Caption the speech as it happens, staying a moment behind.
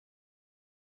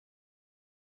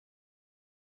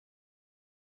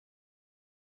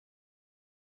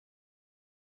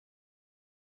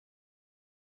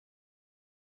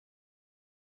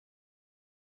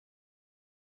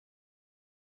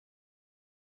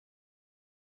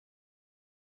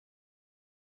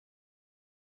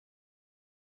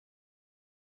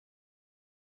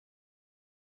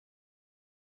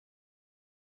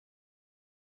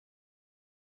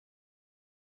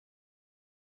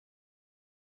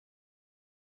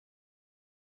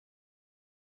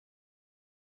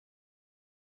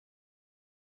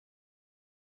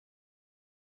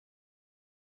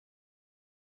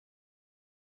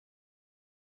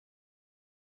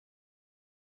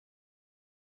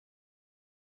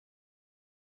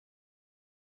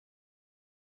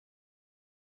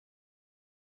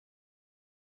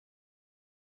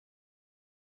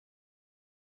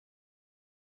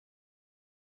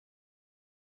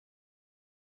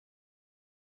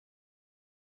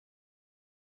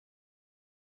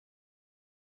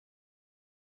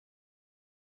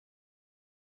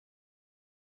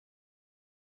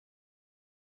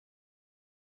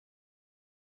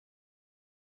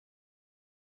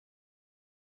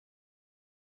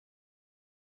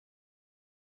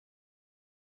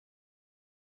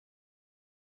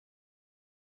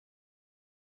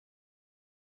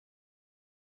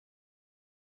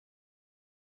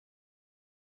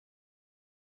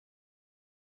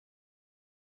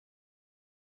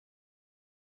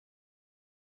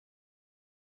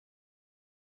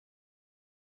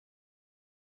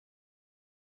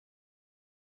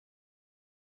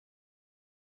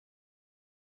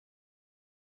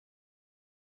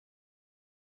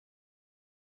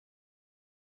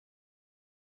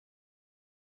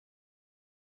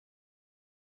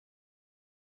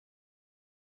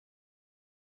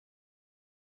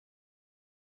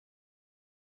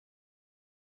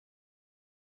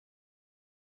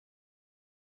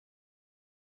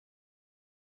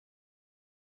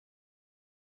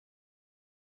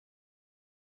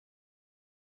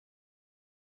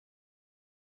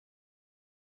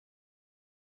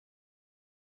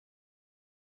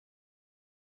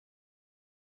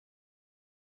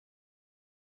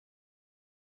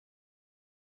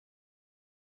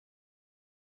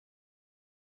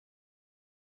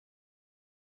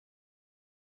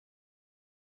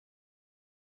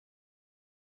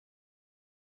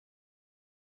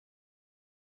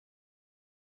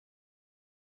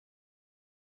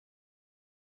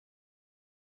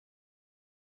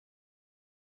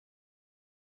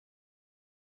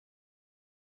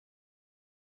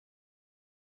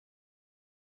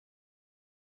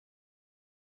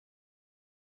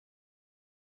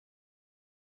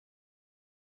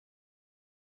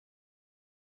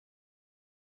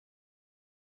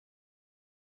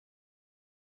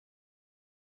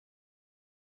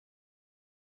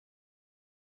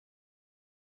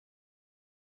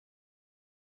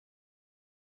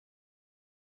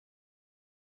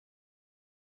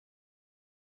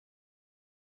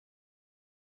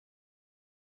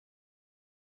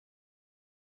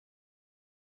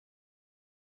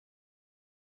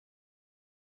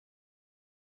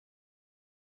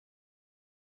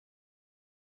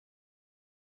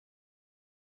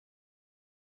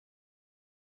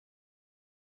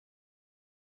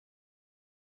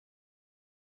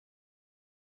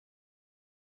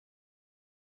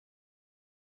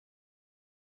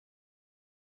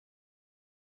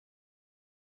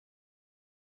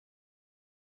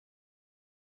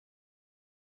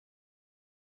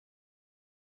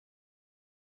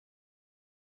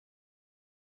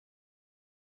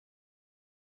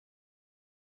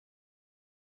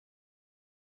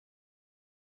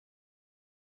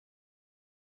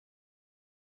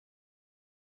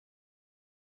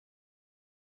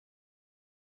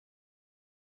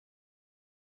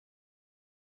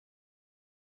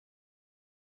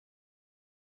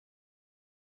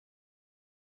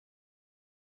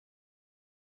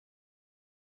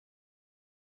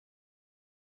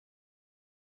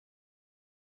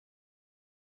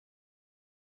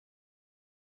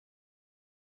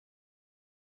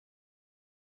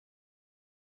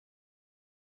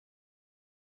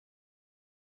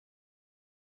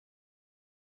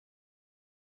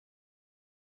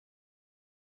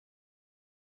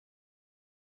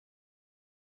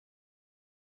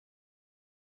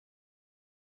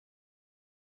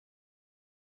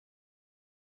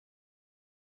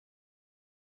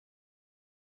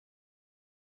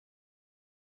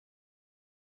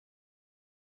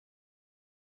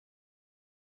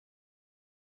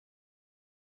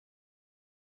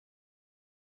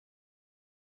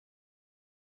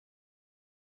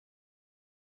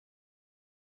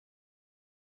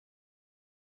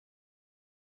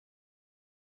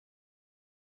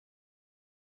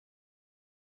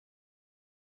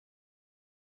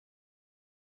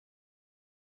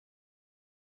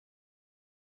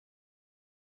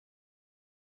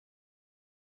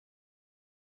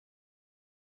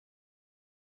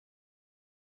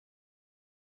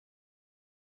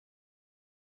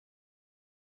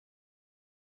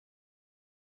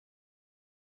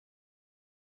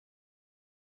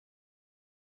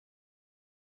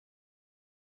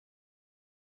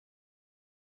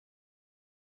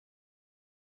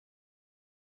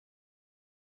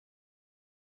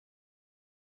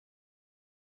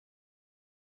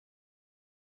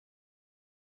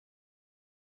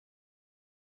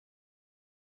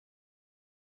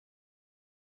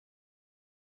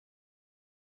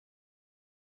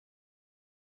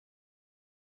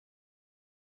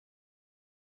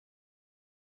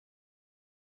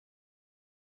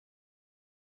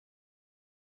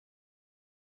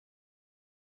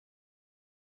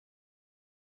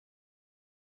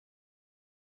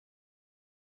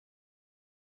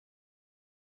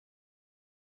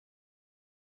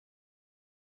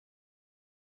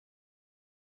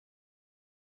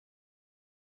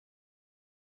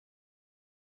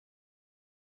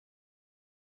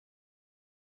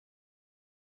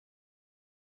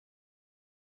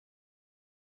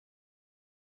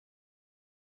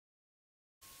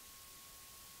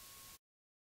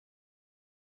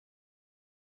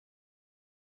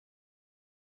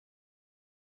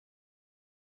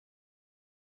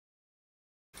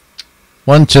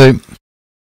One, two.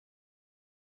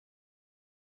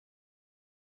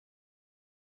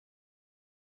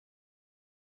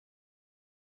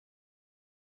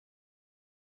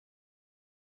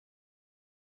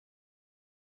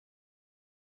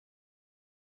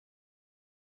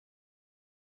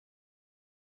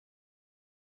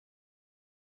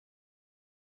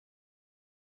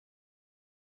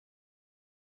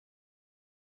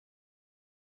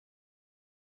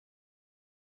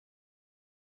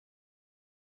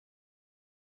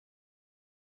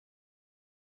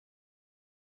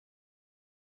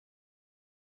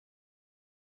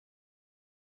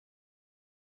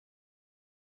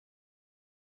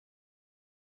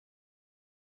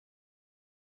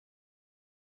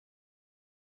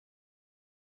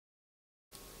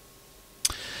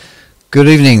 Good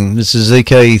evening, this is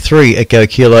VK3 Echo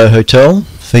Kilo Hotel,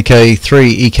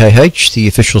 VK3 EKH, the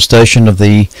official station of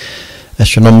the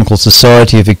Astronomical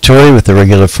Society of Victoria with the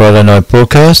regular Friday night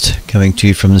broadcast, coming to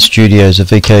you from the studios of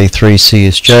VK3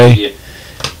 CSJ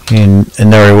in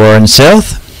Narre Warren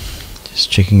South.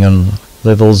 Just checking on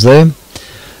levels there.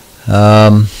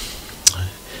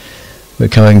 We're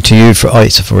coming to you for,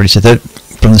 yes, I've already said that,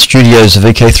 from the studios of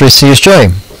VK3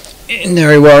 CSJ in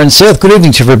Narre Warren South. Good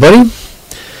evening to everybody.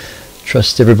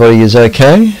 Trust everybody is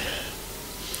okay.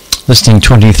 Listening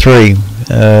 23.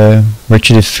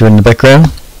 Richard, if you're in the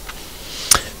background,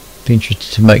 be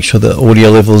interested to make sure that audio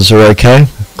levels are okay.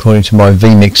 According to my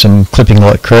vMix, I'm clipping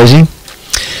like crazy.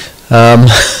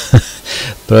 But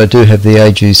I do have the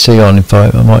AGC on. If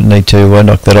I might need to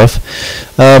knock that off.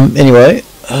 Anyway,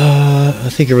 I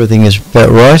think everything is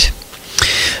about right.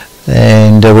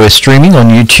 And we're streaming on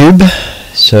YouTube.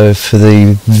 So for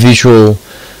the visual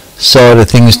side of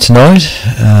things tonight,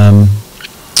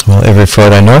 well, every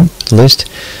Friday night at least,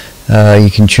 you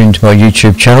can tune to my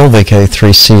YouTube channel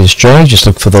VK3CSJ. Just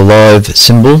look for the live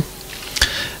symbol,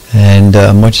 and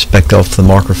I might just back off the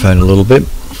microphone a little bit.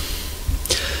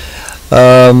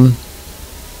 And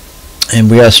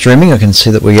we are streaming. I can see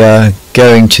that we are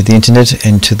going to the internet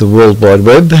and to the World Wide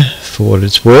Web for what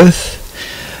it's worth.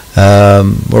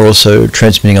 We're also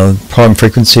transmitting on prime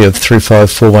frequency of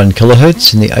 3541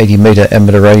 kilohertz in the 80 meter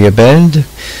amateur radio band.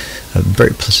 A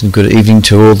very pleasant good evening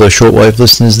to all the shortwave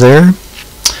listeners there,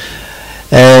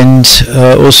 and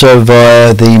also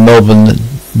via the Melbourne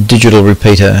digital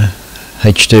repeater,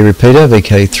 HD repeater,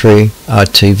 VK3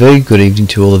 RTV. Good evening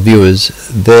to all the viewers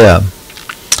there.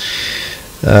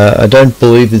 I don't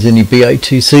believe there's any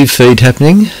BATC feed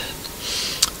happening.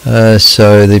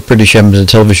 So the British Amateur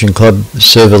Television Club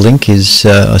server link is,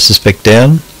 I suspect,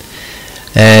 down,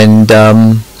 and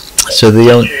so the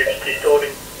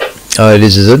oh, it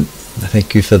is it?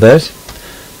 Thank you for that.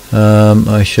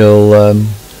 I shall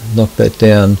knock that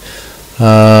down.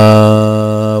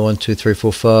 1, 2, 3,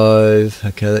 4, 5.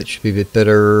 Okay, that should be a bit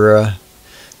better.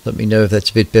 Let me know if that's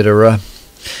a bit better.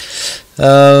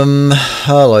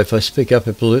 Hello, if I speak up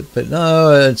a bit, but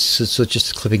no, it's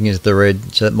just clipping into the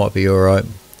red, so that might be all right.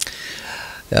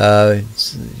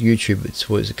 It's YouTube, it's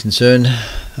always a concern.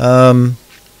 Anyway,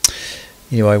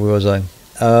 where was I?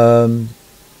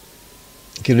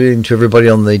 Good evening to everybody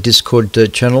on the Discord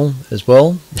channel as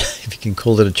well, if you can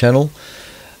call it a channel.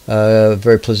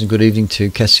 Very pleasant good evening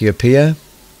to Cassiopeia,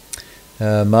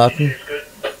 Martin.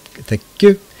 Thank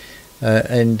you.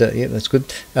 And yeah, that's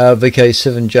good.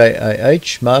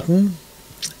 VK7JAH, Martin.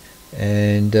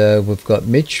 And we've got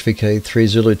Mitch, VK3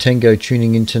 Zulu Tango,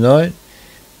 tuning in tonight.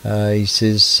 He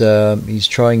says he's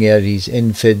trying out his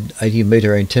end-fed 80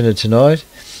 meter antenna tonight.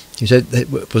 He said,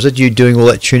 was it you doing all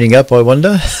that tuning up, I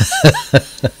wonder?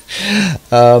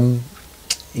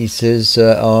 He says,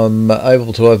 I'm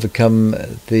able to overcome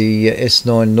the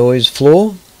S9 noise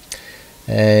floor,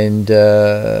 and 5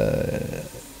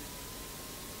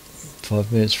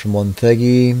 minutes from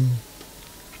Wonthaggi,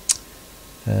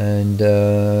 and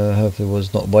hopefully it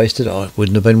was not wasted. Oh, it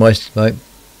wouldn't have been wasted, mate.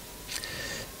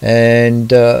 And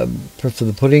proof for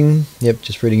the pudding. Yep,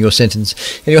 just reading your sentence.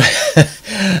 Anyway,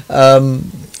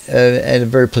 and a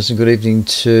very pleasant good evening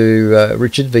to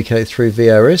Richard, VK3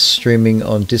 VRS. Streaming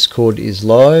on Discord is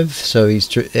live, so he's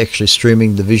actually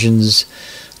streaming the visions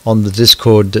on the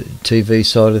Discord TV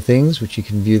side of things, which you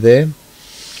can view there.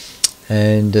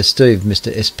 And Steve,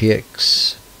 Mr.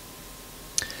 SPX.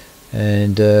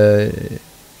 And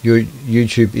your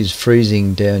YouTube is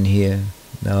freezing down here.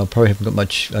 No, I probably haven't got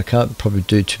much. I can't probably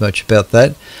do too much about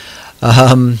that.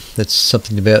 That's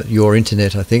something about your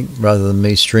internet, I think, rather than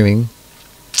me streaming.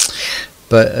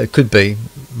 But it could be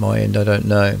my end. I don't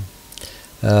know.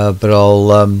 But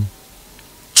I'll.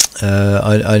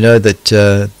 I know that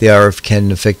the RF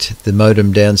can affect the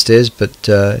modem downstairs, but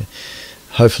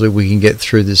hopefully we can get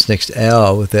through this next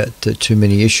hour without too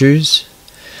many issues.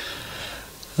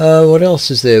 What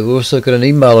else is there? We've also got an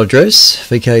email address,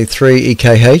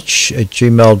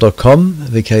 vk3ekh@gmail.com,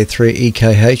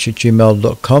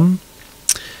 vk3ekh@gmail.com,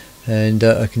 and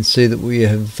I can see that we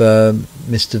have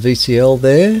Mr. VCL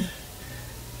there,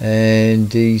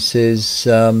 and he says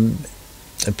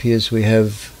appears we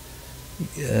have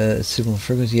signal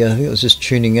frequency. Yeah, I think it was just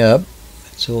tuning up.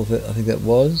 That's all that I think that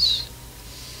was.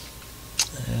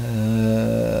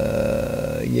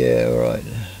 Yeah, all right,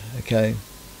 okay.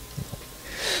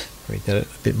 Read that a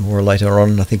bit more later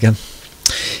on, I think.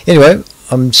 Anyway,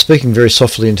 I'm speaking very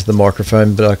softly into the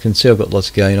microphone, but I can see I've got lots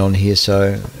going on here,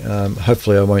 so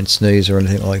hopefully I won't sneeze or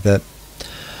anything like that.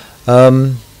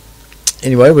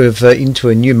 Anyway, we're into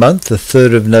a new month, the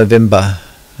 3rd of November,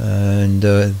 and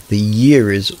the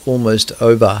year is almost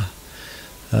over.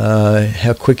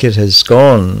 How quick it has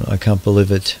gone, I can't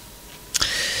believe it.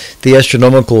 The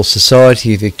Astronomical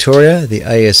Society of Victoria, the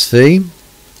ASV,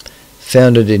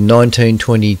 founded in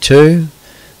 1922,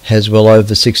 has well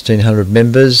over 1,600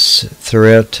 members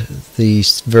throughout the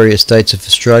various states of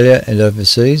Australia and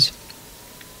overseas.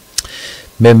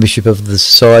 Membership of the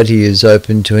Society is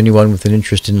open to anyone with an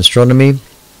interest in astronomy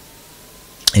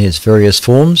in its various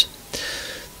forms.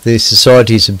 The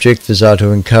Society's objectives are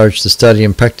to encourage the study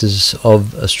and practice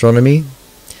of astronomy,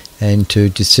 and to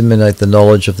disseminate the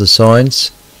knowledge of the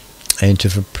science, and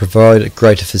to provide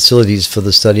greater facilities for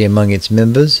the study among its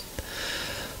members.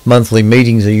 Monthly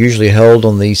meetings are usually held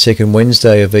on the second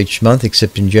Wednesday of each month,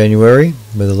 except in January,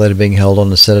 with the latter being held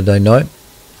on a Saturday night.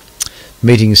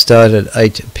 Meetings start at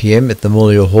 8 p.m. at the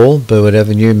Mulia Hall, Burwood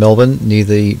Avenue, Melbourne, near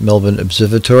the Melbourne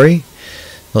Observatory,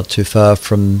 not too far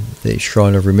from the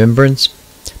Shrine of Remembrance.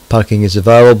 Parking is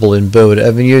available in Burwood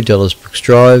Avenue, Dallas Brooks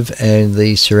Drive, and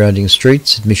the surrounding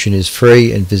streets. Admission is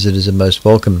free and visitors are most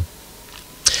welcome.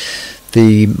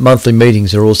 The monthly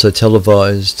meetings are also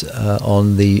televised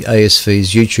on the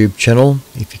ASV's YouTube channel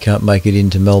if you can't make it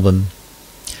into Melbourne.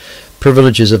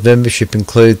 Privileges of membership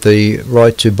include the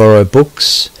right to borrow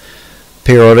books,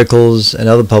 periodicals and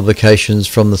other publications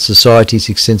from the Society's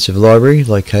extensive library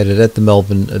located at the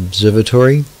Melbourne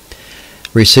Observatory,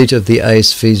 receipt of the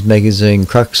ASV's magazine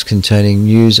Crux containing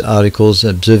news, articles,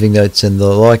 observing notes and the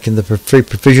like, and the free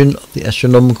provision of the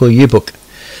Astronomical Yearbook.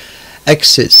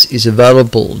 Access is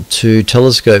available to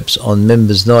telescopes on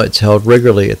members' nights held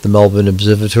regularly at the Melbourne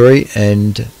Observatory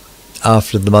and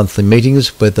after the monthly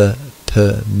meetings, weather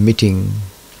permitting.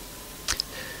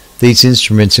 These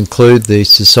instruments include the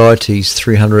Society's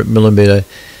 300mm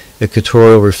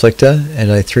equatorial reflector and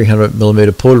a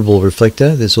 300mm portable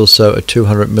reflector. There's also a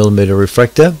 200mm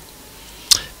refractor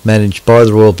managed by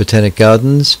the Royal Botanic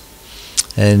Gardens,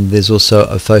 and there's also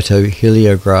a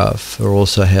photoheliograph, are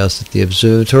also housed at the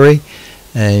observatory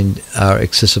and are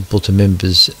accessible to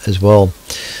members as well.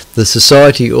 The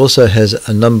Society also has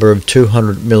a number of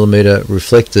 200mm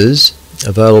reflectors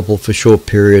available for short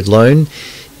period loan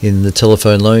in the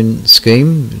telephone loan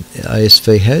scheme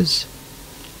ASV has.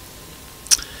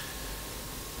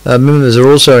 Members are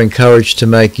also encouraged to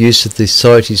make use of the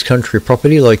Society's country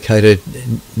property located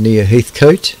near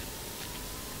Heathcote.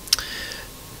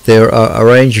 There are a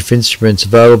range of instruments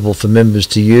available for members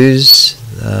to use.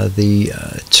 The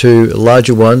two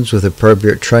larger ones with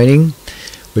appropriate training,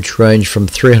 which range from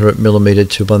 300mm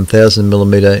to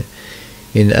 1000mm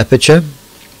in aperture.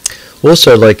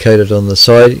 Also located on the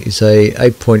site is a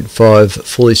 8.5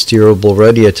 fully steerable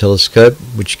radio telescope,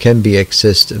 which can be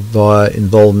accessed via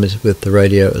involvement with the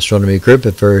Radio Astronomy Group.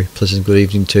 A very pleasant good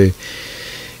evening to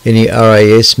any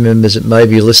RAS members that may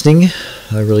be listening.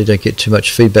 I really don't get too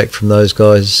much feedback from those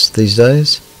guys these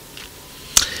days.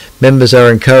 Members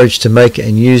are encouraged to make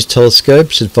and use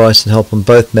telescopes. Advice and help on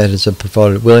both matters are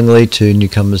provided willingly to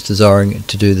newcomers desiring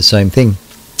to do the same thing.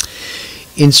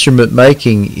 Instrument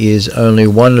making is only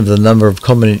one of the number of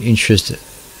common interest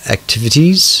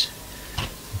activities.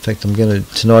 In fact,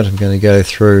 tonight I'm going to go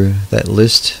through that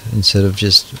list instead of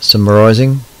just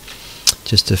summarizing,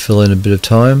 just to fill in a bit of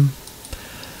time.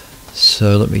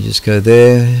 So let me just go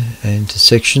there and to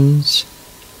sections.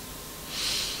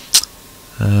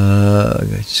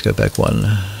 Just go back one.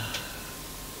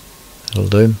 That'll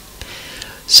do.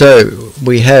 So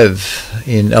we have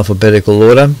in alphabetical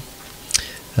order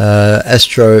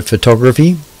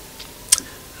astrophotography,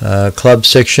 club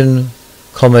section,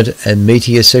 comet and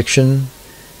meteor section,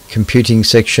 computing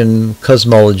section,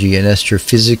 cosmology and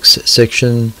astrophysics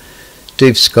section,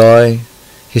 deep sky,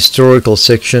 historical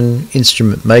section,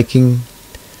 instrument making,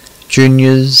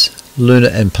 juniors, lunar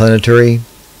and planetary,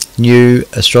 new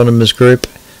astronomers group,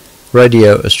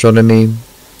 radio astronomy,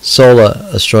 solar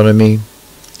astronomy,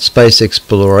 space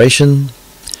exploration,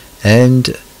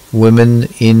 and women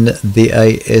in the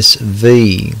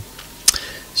ASV.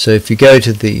 So if you go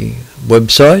to the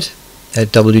website at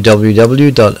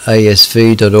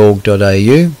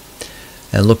www.asv.org.au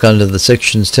and look under the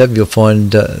sections tab, you'll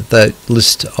find that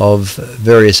list of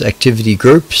various activity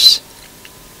groups.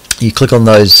 You click on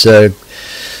those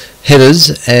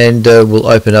headers and will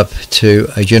open up to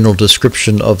a general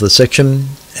description of the section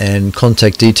and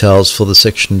contact details for the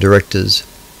section directors.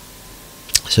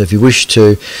 So if you wish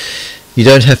to, you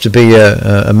don't have to be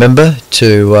a member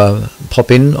to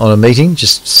pop in on a meeting.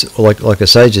 Just like I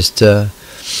say, just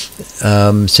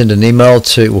send an email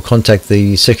to or contact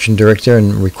the section director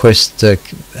and request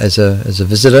as a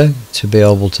visitor to be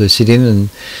able to sit in and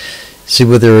see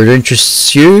whether it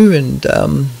interests you, and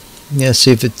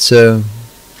see if it's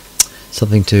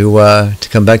something to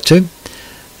come back to,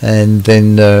 and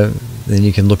then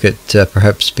you can look at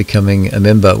perhaps becoming a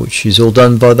member, which is all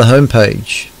done by the home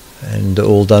page and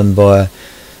all done by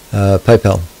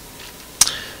PayPal.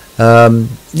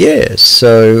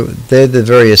 So they're the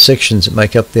various sections that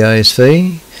make up the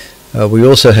ASV. We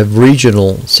also have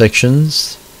regional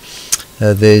sections.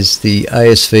 There's the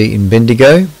ASV in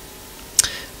Bendigo,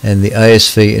 and the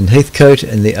ASV in Heathcote,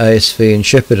 and the ASV in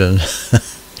Shepparton,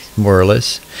 more or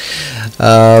less.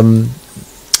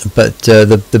 But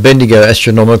the Bendigo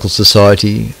Astronomical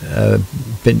Society,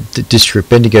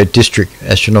 Bendigo District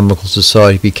Astronomical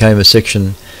Society became a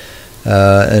section,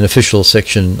 an official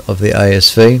section of the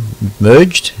ASV,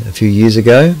 merged a few years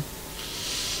ago.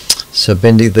 So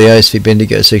the ASV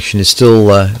Bendigo section is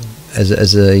still,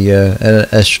 as an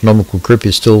astronomical group,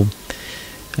 is still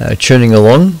churning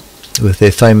along with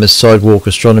their famous sidewalk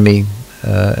astronomy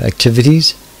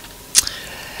activities.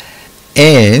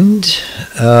 And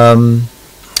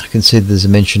I can see there's a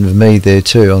mention of me there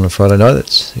too on a Friday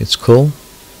night. It's cool.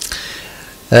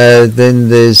 Then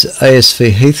there's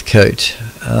ASV Heathcote.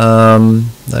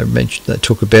 They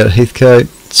talk about Heathcote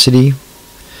City,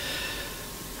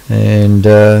 and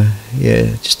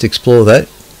just explore that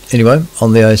anyway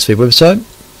on the ASV website.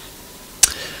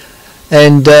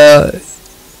 And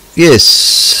yes,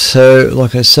 so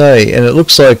like I say, and it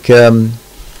looks like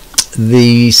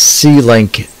the Sea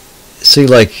Lake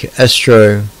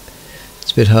Astro,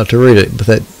 it's a bit hard to read it with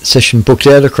that session booked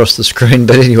out across the screen,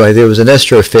 but anyway, there was an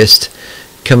Astro Fest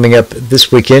coming up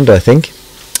this weekend, I think,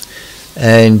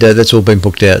 and that's all been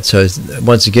booked out. So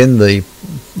once again, the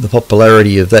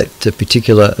popularity of that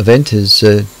particular event has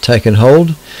taken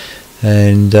hold,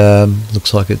 and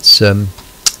looks like it's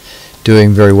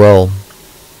doing very well.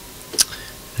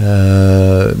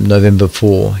 November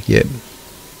 4, yeah.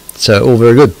 So all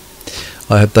very good.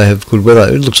 I hope they have good weather.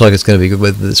 It looks like it's going to be good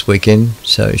weather this weekend,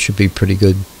 so it should be pretty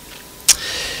good.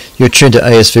 You're tuned to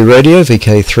ASV Radio,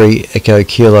 VK3 Echo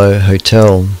Kilo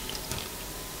Hotel.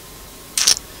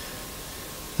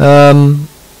 I'll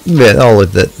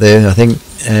leave that there, I think.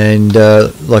 And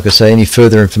like I say, any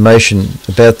further information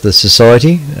about the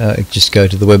society, just go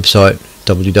to the website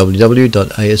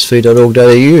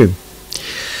www.asv.org.au.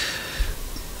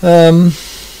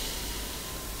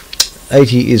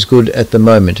 80 is good at the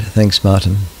moment. Thanks,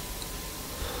 Martin.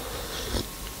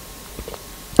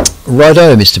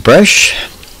 Righto, Mr. Brash.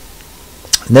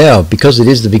 Now, because it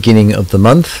is the beginning of the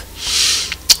month,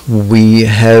 we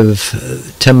have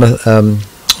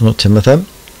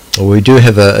we do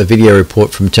have a video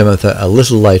report from Tamitha a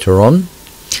little later on.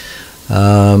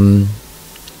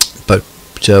 But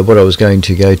what I was going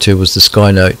to go to was the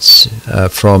Sky Notes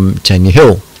from Tanya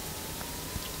Hill,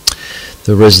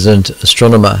 the resident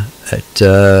astronomer at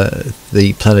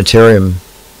the planetarium,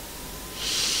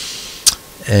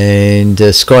 and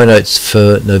Sky Notes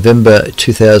for November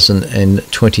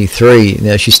 2023.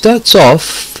 Now she starts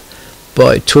off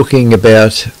by talking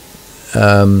about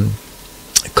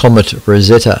Comet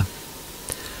Rosetta.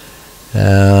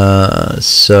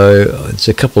 So it's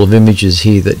a couple of images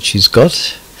here that she's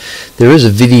got. There is a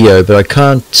video, but I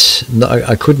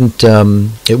couldn't,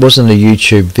 it wasn't a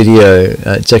YouTube video.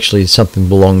 It's actually something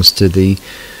belongs to the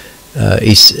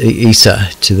ESA,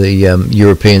 to the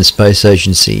European Space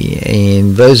Agency,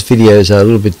 and those videos are a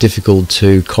little bit difficult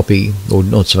to copy, or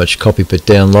not so much copy, but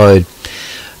download.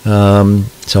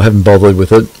 So I haven't bothered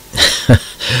with it.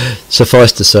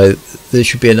 Suffice to say, there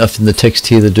should be enough in the text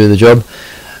here to do the job.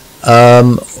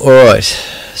 Alright,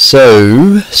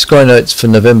 so Sky Notes for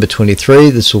November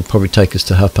 23. This will probably take us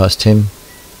to 10:30.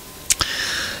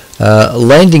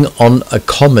 Landing on a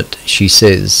comet, she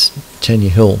says, Tanya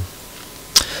Hill.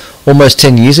 Almost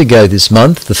 10 years ago this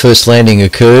month, the first landing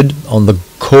occurred on the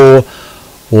core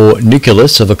or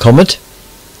nucleus of a comet,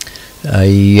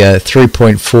 a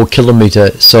 3.4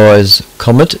 kilometre size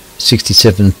comet,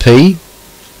 67P,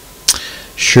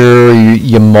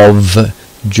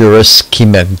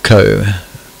 Churyumov-Gerasimenko.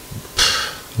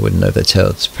 I wouldn't know if that's how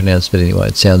it's pronounced, but anyway,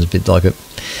 it sounds a bit like it.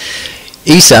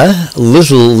 ESA,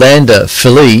 little lander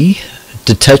Philae,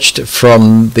 detached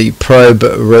from the probe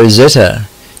Rosetta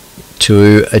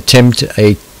to attempt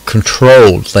a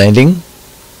controlled landing.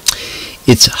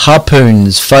 Its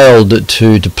harpoons failed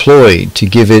to deploy to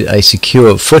give it a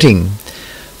secure footing.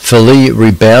 Philae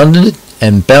rebounded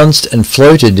and bounced and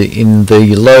floated in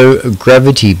the low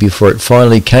gravity before it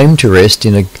finally came to rest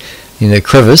in a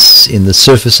crevice in the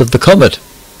surface of the comet.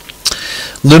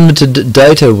 Limited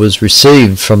data was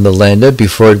received from the lander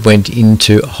before it went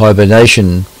into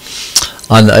hibernation,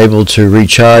 unable to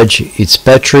recharge its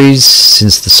batteries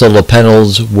since the solar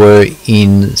panels were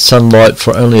in sunlight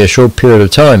for only a short period of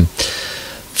time.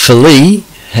 Philae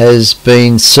has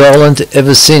been silent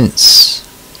ever since.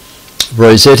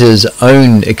 Rosetta's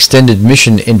own extended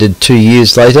mission ended 2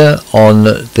 years later on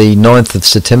the 9th of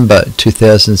September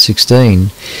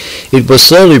 2016. It was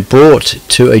slowly brought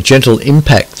to a gentle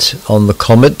impact on the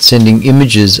comet, sending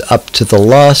images up to the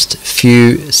last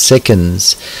few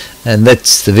seconds. And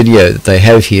that's the video that they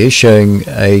have here, showing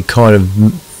a kind of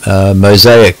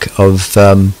mosaic of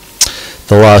the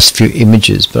last few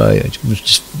images, but it was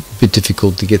just a bit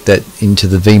difficult to get that into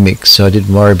the vMix, so I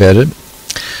didn't worry about it.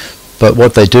 But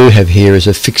what they do have here is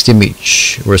a fixed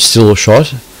image, or a still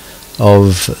shot,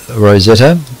 of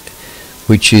Rosetta,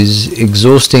 which is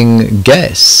exhausting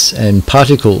gas and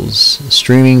particles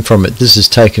streaming from it. This is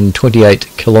taken 28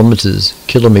 kilometers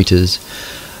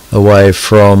away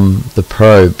from the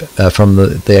probe, from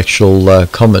the actual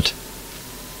comet.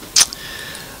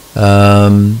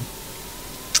 Having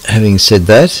said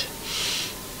that,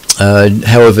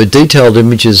 however, detailed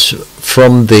images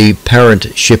from the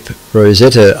parent ship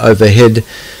Rosetta overhead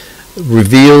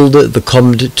revealed the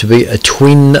comet to be a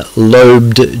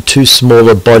twin-lobed, two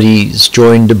smaller bodies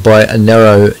joined by a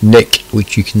narrow neck,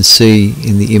 which you can see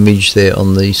in the image there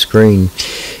on the screen.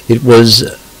 It was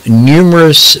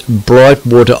numerous bright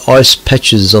water ice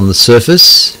patches on the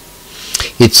surface.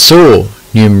 It saw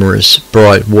numerous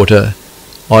bright water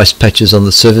ice patches on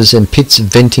the surface and pits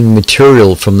venting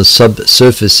material from the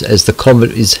subsurface as the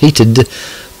comet is heated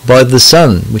by the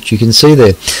sun, which you can see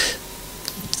there.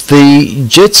 The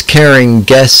jets carrying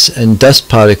gas and dust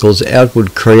particles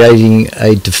outward, creating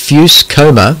a diffuse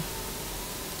coma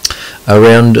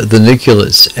around the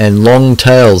nucleus, and long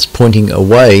tails pointing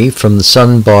away from the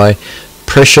sun by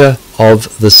pressure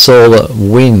of the solar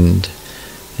wind.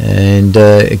 And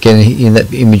again, in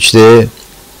that image there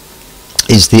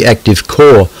is the active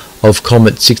core of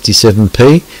Comet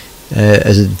 67P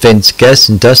as it vents gas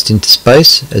and dust into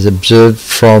space, as observed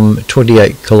from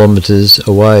 28 kilometers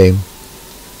away.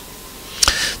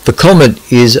 The comet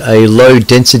is a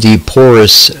low-density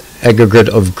porous aggregate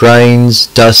of grains,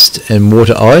 dust and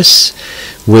water ice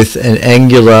with an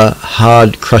angular,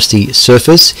 hard, crusty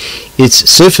surface. Its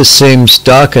surface seems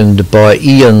darkened by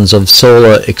eons of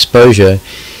solar exposure.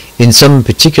 In some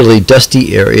particularly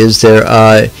dusty areas there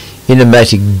are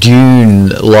enigmatic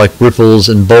dune-like ripples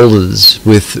and boulders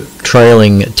with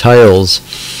trailing tails.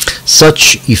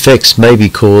 Such effects may be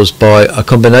caused by a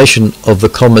combination of the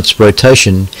comet's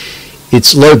rotation,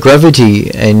 its low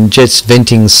gravity and jets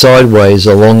venting sideways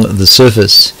along the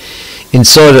surface.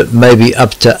 Inside it may be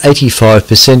up to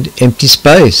 85% empty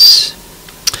space.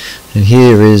 And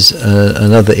here is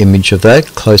another image of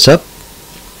that, close up.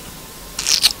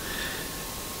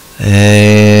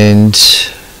 And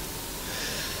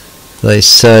they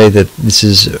say that this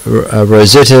is a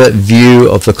Rosetta view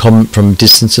of the comet from a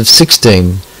distance of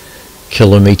 16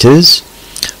 kilometers.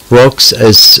 Rocks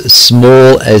as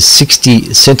small as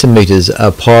 60 centimeters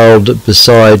are piled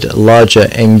beside larger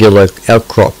angular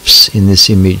outcrops in this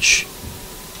image.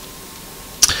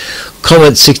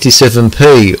 Comet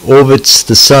 67P orbits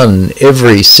the Sun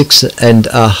every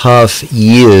 6.5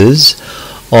 years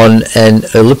on an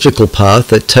elliptical path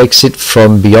that takes it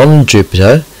from beyond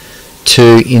Jupiter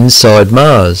to inside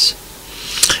Mars.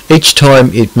 Each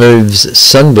time it moves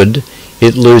sunward,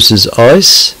 it loses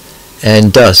ice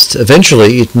and dust.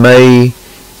 Eventually it may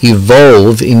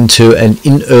evolve into an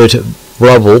inert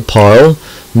rubble pile,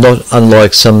 not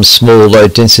unlike some small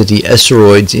low-density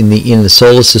asteroids in the inner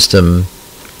solar system.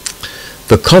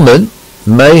 The comet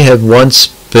may have once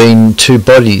been two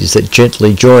bodies that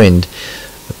gently joined,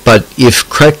 but if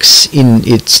cracks in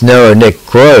its narrow neck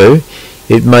grow,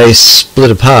 it may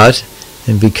split apart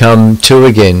and become two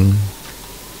again.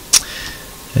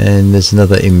 And there's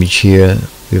another image here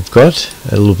we've got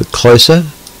a little bit closer,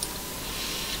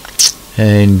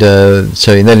 and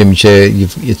so in that image there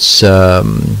it's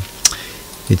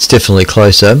definitely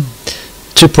closer.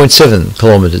 2.7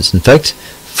 kilometers, in fact.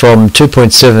 From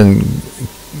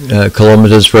 2.7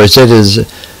 kilometers, Rosetta's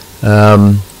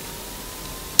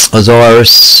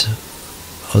Osiris,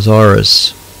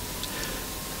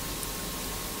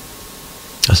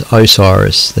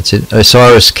 that's it.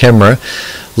 Osiris camera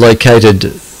located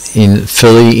in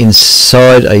fully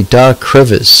inside a dark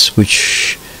crevice,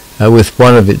 which with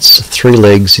one of its 3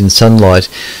 legs in sunlight.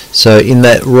 So in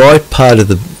that right part of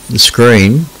the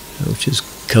screen, which is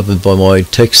covered by my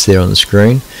text there on the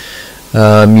screen,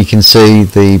 you can see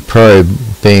the probe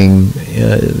being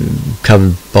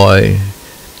covered by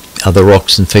other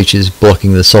rocks and features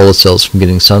blocking the solar cells from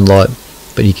getting sunlight,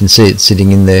 but you can see it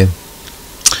sitting in there,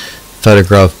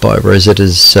 photographed by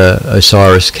Rosetta's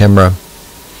Osiris camera.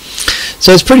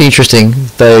 So it's pretty interesting.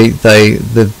 They've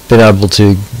been able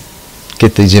to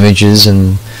get these images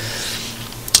and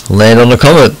land on a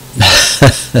comet.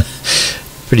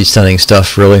 Pretty stunning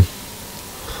stuff, really.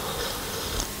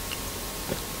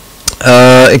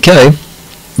 Okay,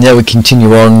 now we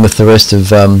continue on with the rest of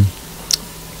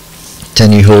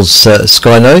Daniel Hall's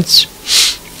sky notes.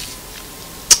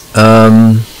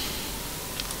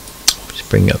 Just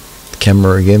bring up the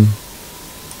camera again.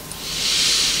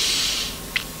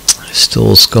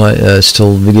 Still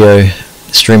still video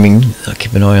streaming. I'll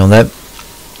keep an eye on that.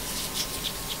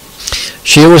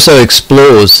 She also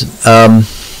explores.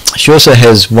 She also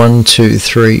has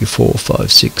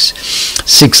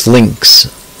 6 links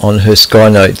on her Sky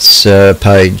Notes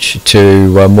page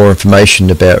to more information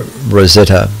about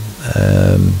Rosetta.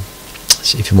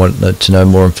 So if you want to know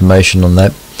more information on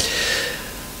that.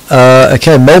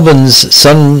 Okay, Melbourne's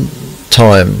sun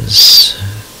times.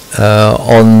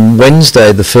 On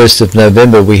Wednesday, the 1st of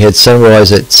November, we had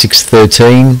sunrise at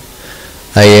 6:13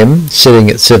 a.m., setting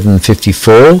at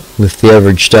 7:54, with the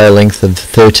average day length of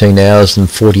 13 hours and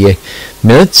 40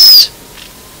 minutes.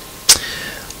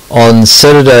 On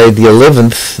Saturday, the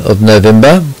 11th of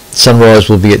November, sunrise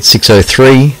will be at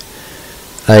 6:03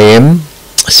 a.m.,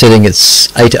 setting at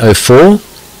 8:04,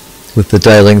 with the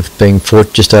day length being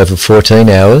just over 14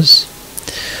 hours.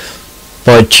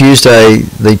 By Tuesday,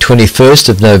 the 21st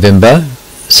of November,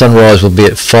 sunrise will be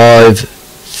at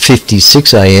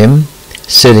 5:56 a.m.,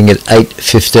 setting at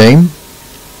 8:15.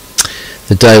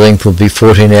 The day length will be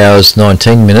 14 hours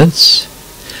 19 minutes.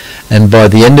 And by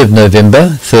the end of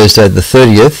November, Thursday the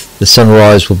 30th, the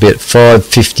sunrise will be at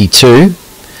 5:52,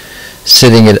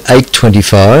 setting at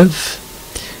 8:25,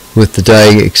 with the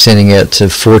day extending out to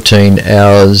 14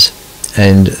 hours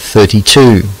and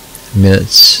 32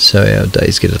 minutes. So our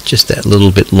days get just that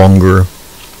little bit longer.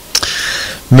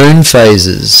 Moon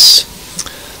phases.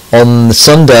 On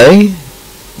Sunday,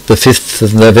 the 5th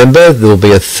of November, there will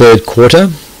be a third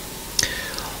quarter.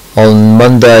 On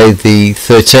Monday the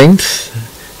 13th,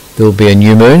 there will be a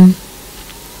new moon.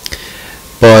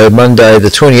 By Monday the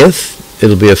 20th,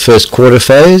 it'll be a first quarter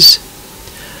phase.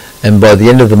 And by the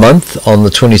end of the month, on the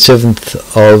 27th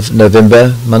of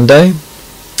November, Monday,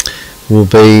 will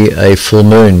be a full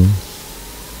moon.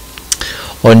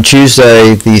 On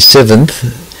Tuesday the 7th,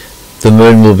 the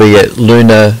moon will be at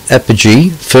lunar apogee,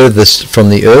 furthest from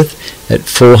the Earth, at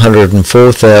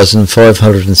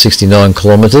 404,569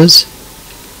 kilometres.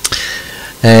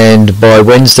 And by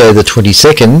Wednesday the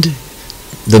 22nd,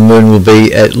 the moon will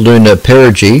be at lunar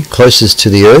perigee, closest to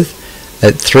the Earth,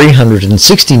 at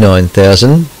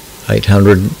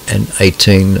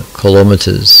 369,818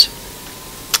 kilometres.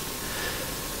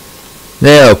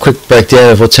 Now a quick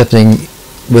breakdown of what's happening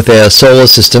with our solar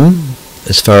system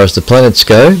as far as the planets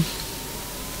go,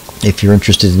 if you're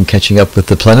interested in catching up with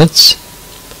the planets.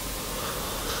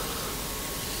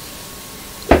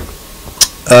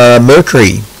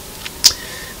 Mercury,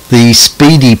 the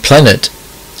speedy planet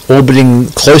orbiting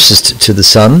closest to the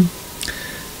Sun,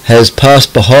 has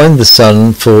passed behind the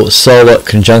Sun for solar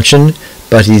conjunction,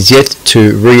 but is yet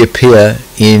to reappear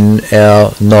in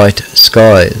our night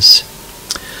skies.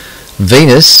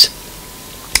 Venus,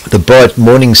 the bright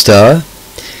morning star,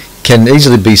 can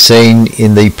easily be seen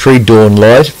in the pre-dawn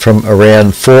light from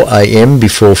around 4 a.m.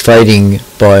 before fading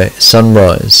by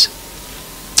sunrise.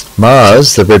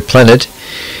 Mars, the red planet,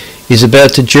 is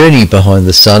about to journey behind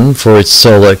the Sun for its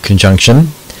solar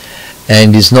conjunction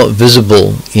and is not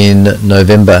visible in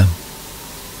November.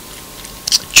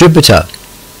 Jupiter,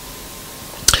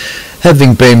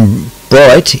 having been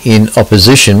bright in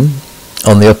opposition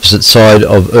on the opposite side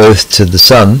of Earth to the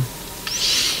Sun,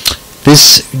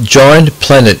 this giant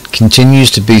planet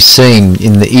continues to be seen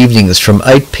in the evenings from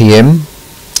 8 p.m.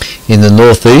 in the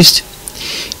northeast.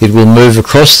 It will move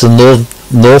across the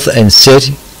north and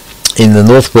set in the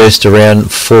northwest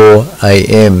around 4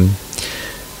 a.m.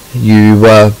 You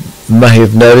may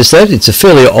have noticed that. It's a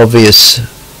fairly obvious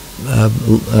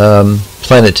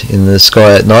planet in the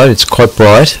sky at night. It's quite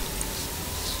bright,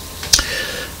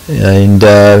 and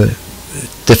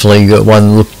definitely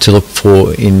one to look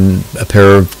for in a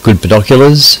pair of good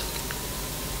binoculars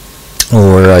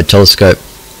or a telescope.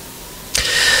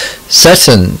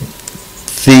 Saturn.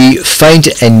 The faint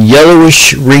and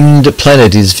yellowish ringed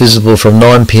planet is visible from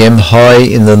 9 p.m. high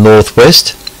in the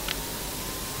northwest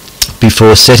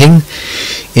before setting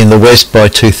in the west by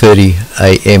 2:30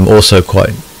 a.m. also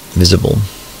quite visible.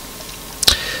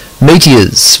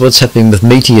 Meteors. What's happening with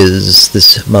meteors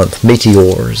this month?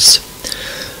 Meteors.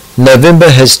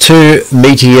 November has 2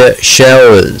 meteor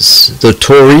showers, the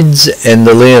Taurids and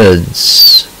the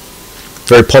Leonids.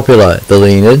 Very popular, the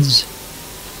Leonids.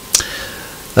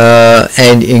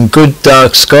 And in good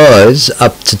dark skies,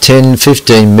 up to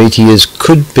 10-15 meteors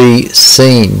could be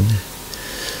seen.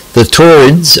 The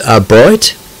Taurids are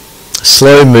bright,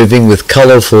 slow moving with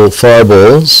colourful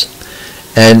fireballs,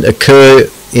 and occur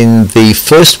in the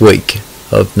first week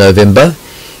of November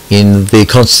in the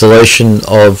constellation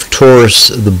of Taurus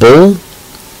the Bull,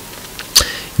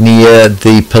 near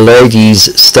the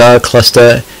Pleiades star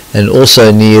cluster, and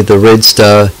also near the red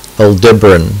star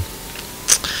Aldebaran.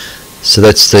 So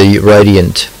that's the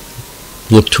radiant.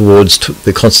 Look towards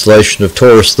the constellation of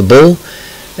Taurus the Bull,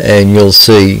 and you'll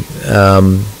see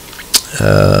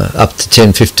up to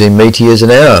 10-15 meteors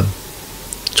an hour.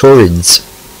 Taurids.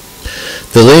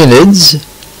 The Leonids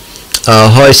are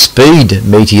high-speed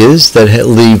meteors that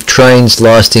leave trains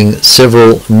lasting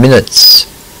several minutes.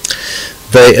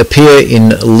 They appear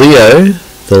in Leo,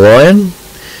 the lion,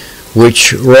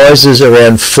 which rises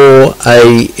around 4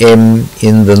 a.m.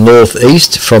 in the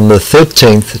northeast from the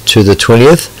 13th to the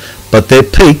 20th, but they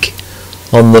peak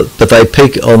on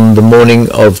the morning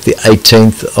of the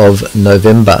 18th of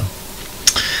November.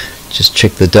 Just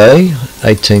check the day.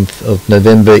 18th of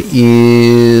November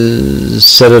is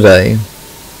Saturday.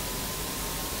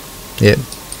 Yeah,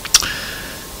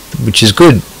 which is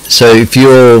good. So if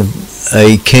you're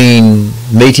a keen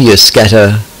meteor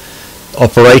scatter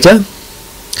operator,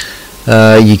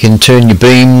 you can turn your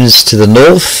beams to the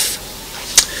north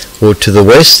or to the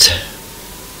west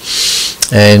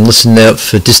and listen out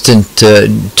for distant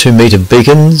 2-meter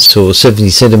beacons or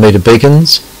 70-centimeter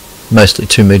beacons, mostly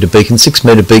 2-meter beacons,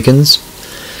 6-meter beacons,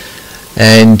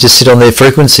 and just sit on their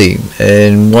frequency.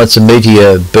 And once a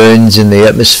meteor burns in the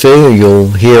atmosphere,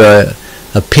 you'll hear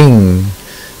a ping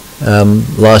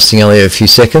lasting only a few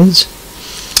seconds,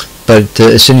 but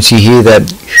as soon as you hear that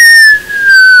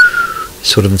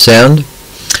sort of sound,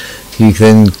 you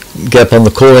can go up on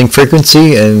the calling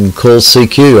frequency and call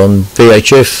CQ on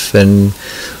VHF and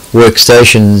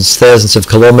workstations thousands of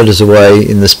kilometers away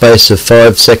in the space of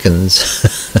 5 seconds.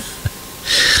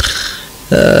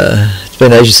 It's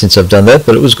been ages since I've done that,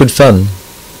 but it was good fun.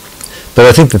 But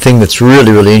I think the thing that's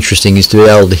really interesting is to be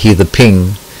able to hear the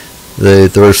ping,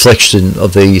 the reflection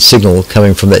of the signal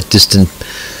coming from that distant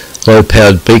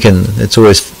low-powered beacon. It's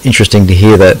always interesting to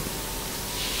hear that.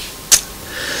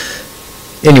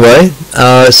 Anyway,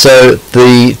 so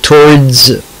the Taurids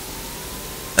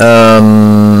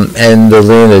and the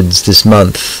Leonids this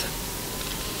month.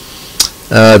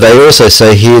 They also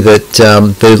say here that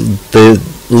the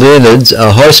Leonids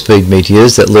are high-speed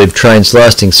meteors that leave trains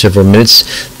lasting several minutes.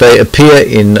 They appear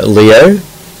in Leo,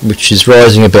 which is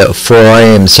rising about 4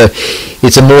 a.m. So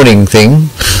it's a morning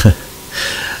thing,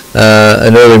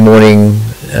 an early morning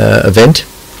event,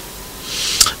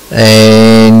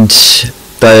 and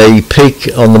they peak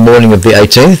on the morning of the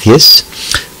 18th, yes.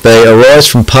 They arise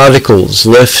from particles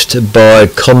left by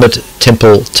comet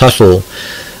Tempel-Tuttle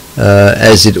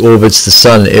as it orbits the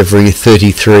Sun every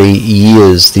 33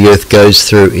 years. The Earth goes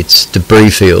through its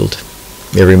debris field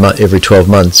every 12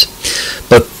 months.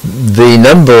 But the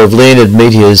number of Leonid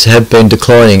meteors have been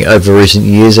declining over recent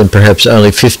years, and perhaps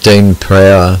only 15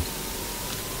 per hour.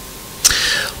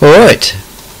 Alright,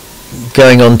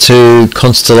 going on to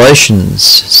constellations,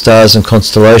 stars and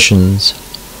constellations.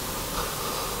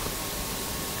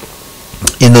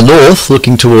 In the north,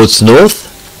 looking towards the north,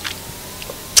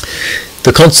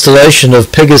 the constellation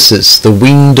of Pegasus, the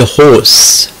winged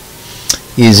horse,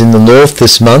 is in the north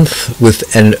this month, with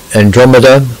an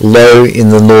Andromeda low in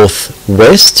the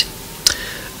northwest.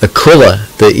 Aquila,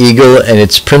 the eagle, and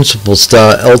its principal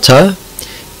star Altar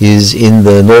is in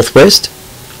the northwest.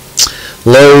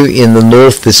 Low in the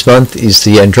north this month is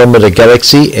the Andromeda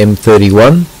Galaxy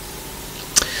M31,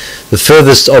 the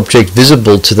furthest object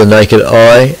visible to the naked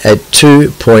eye at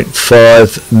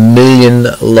 2.5 million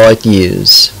light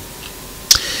years.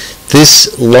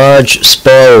 This large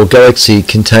spiral galaxy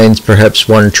contains perhaps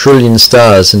 1 trillion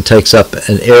stars and takes up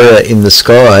an area in the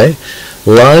sky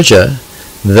larger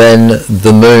than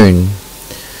the moon.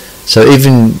 So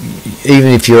even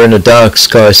if you're in a dark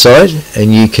sky site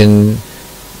and you can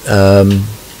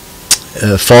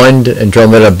find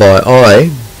Andromeda by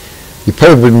eye, you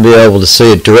probably wouldn't be able to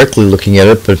see it directly looking at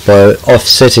it, but by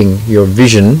offsetting your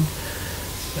vision,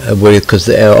 because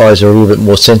our eyes are a little bit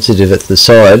more sensitive at the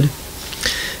side,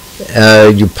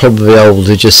 you'll probably be able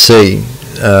to just see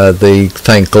the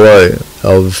faint glow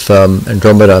of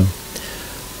Andromeda.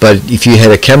 But if you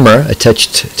had a camera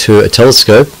attached to a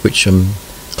telescope, which I'm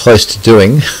close to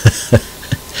doing,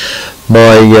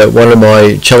 one of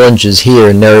my challenges here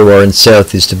in Narre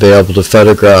South is to be able to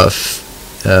photograph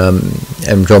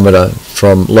Andromeda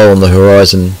from low on the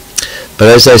horizon. But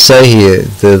as they say here,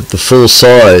 the full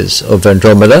size of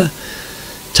Andromeda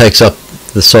takes up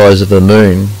the size of the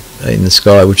moon in the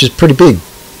sky, which is pretty big.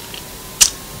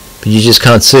 But you just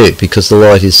can't see it because the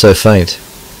light is so faint.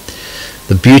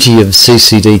 The beauty of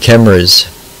CCD cameras.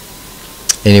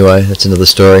 Anyway, that's another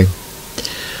story.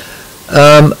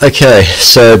 Okay,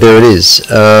 so there it is.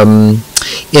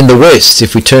 In the west,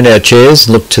 if we turn our chairs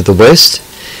and look to the west,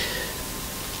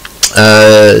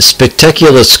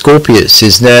 Spectacular Scorpius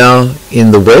is now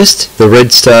in the west. The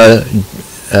red star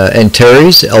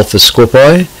Antares, Alpha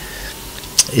Scorpii,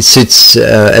 it sits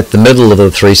at the middle of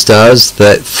the three stars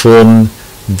that form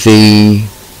the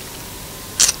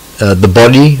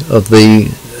body of the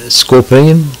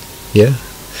scorpion. Yeah.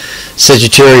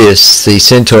 Sagittarius, the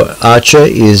centaur archer,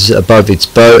 is above its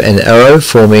bow and arrow,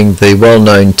 forming the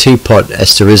well-known teapot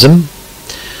asterism.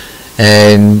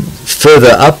 And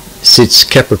further up sits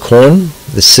Capricorn,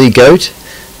 the sea goat,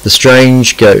 the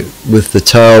strange goat with the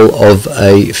tail of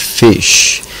a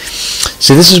fish.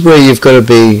 So this is where you've got to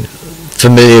be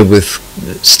familiar with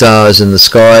stars in the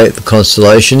sky, the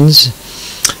constellations.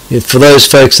 For those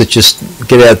folks that just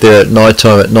get out there at night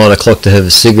time at 9 o'clock to have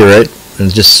a cigarette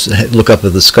and just look up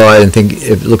at the sky and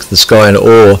look at the sky in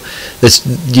awe,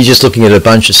 you're just looking at a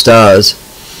bunch of stars.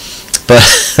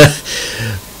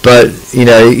 But you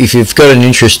know, if you've got an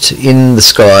interest in the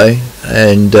sky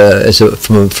and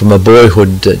from a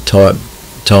boyhood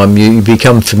time, you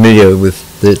become familiar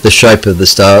with the shape of the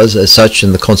stars as such,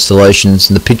 and the constellations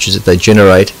and the pictures that they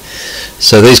generate.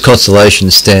 So these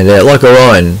constellations stand out. Like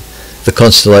Orion, the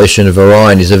constellation of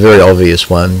Orion is a very obvious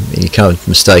one. You can't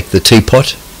mistake the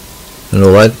teapot and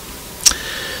all that.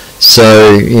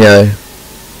 So you know,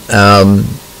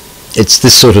 it's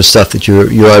this sort of stuff that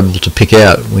you're able to pick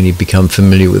out when you become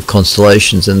familiar with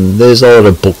constellations, and there's a lot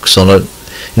of books on it.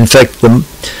 In fact,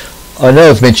 I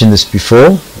know I've mentioned this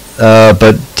before,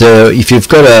 but if you've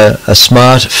got a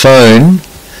smartphone,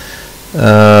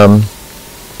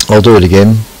 I'll do it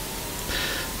again.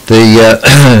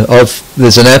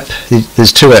 There's an app.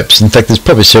 There's two apps. In fact, there's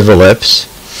probably several apps,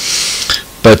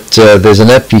 but there's an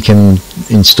app you can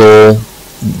install,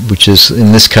 which is,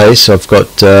 in this case, I've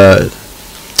got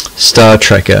Star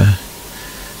Tracker,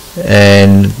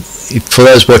 and for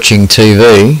those watching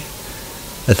TV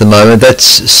at the moment, that's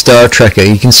Star Tracker.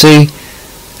 You can see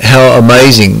how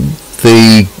amazing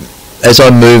as I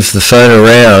move the phone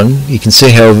around, you can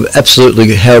see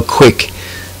how quick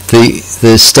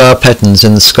the star patterns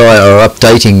in the sky are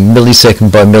updating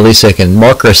millisecond by millisecond,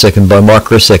 microsecond by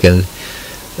microsecond.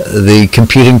 The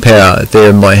computing power there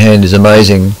in my hand is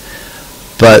amazing,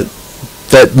 but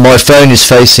that my phone is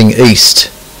facing east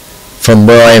from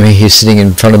where I am here sitting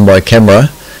in front of my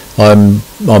camera. I'm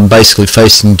basically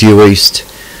facing due east,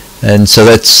 and so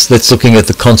that's looking at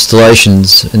the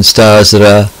constellations and stars that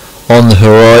are on the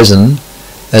horizon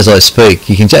as I speak.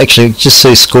 You can actually just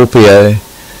see Scorpio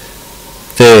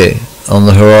there on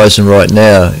the horizon right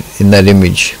now in that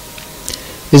image.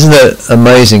 Isn't that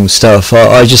amazing stuff?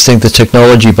 I just think the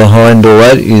technology behind all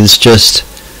that is just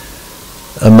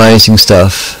amazing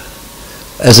stuff.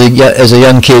 As a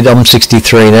young kid, I'm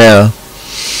 63 now,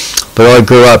 but I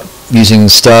grew up using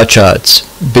star charts,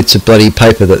 bits of bloody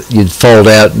paper that you'd fold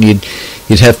out, and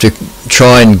you'd have to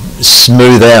try and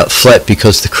smooth out flat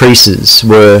because the creases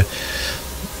were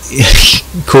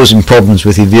causing problems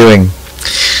with your viewing.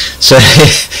 So,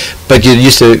 but you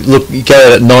used to go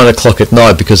out at 9 o'clock at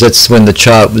night, because that's when the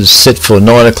chart was set for,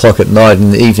 9 o'clock at night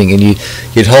in the evening, and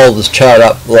you'd hold this chart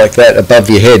up like that above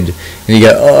your head, and you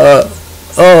go,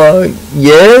 oh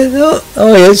yeah,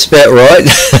 that's about right.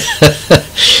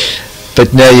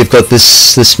 But now you've got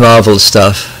this marvelous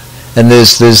stuff, and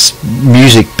there's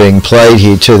music being played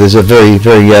here too. There's a very,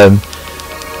 very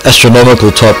astronomical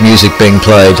type music being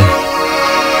played.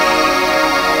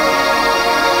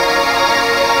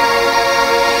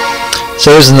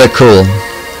 So isn't that cool?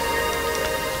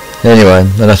 Anyway,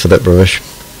 enough of that rubbish.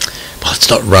 Well, it's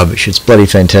not rubbish, it's bloody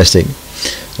fantastic.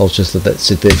 I'll just let that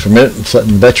sit there for a minute and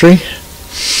flatten the battery.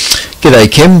 G'day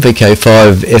Kim,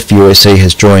 VK5FUSE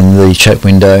has joined the chat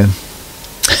window.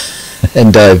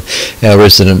 And Dave, our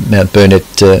resident Mount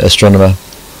Burnett astronomer.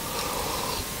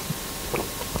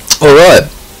 All right.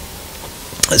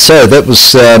 So that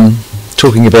was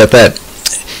talking about that.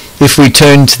 If we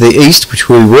turn to the east, which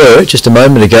we were just a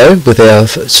moment ago with our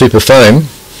super phone,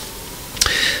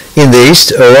 in the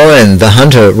east, Orion, the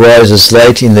hunter, rises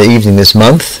late in the evening this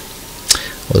month.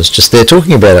 I was just there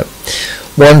talking about it.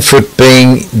 1 foot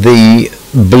being the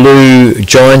blue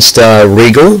giant star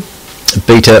Regal,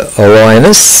 Beta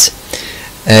Orionis,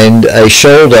 and a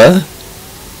shoulder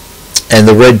and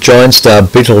the red giant star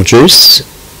Betelgeuse,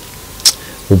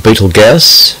 or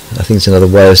Betelgeuse, I think it's another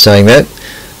way of saying that,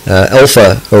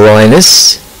 Alpha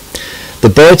Orionis. The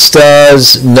bright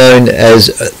stars known as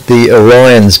the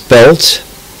Orion's Belt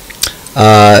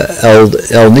are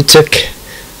Alnitic,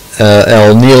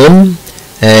 Alnilam,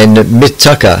 and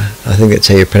Mitaka, I think that's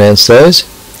how you pronounce those,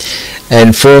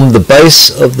 and form the base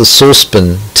of the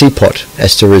saucepan teapot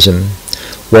asterism,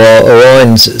 while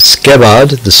Orion's scabbard,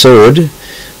 the sword,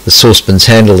 the saucepan's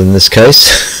handle in this case,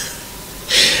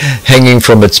 hanging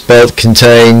from its belt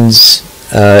contains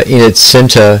in its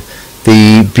centre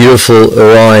the beautiful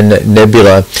Orion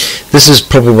Nebula. This is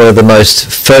probably one of the most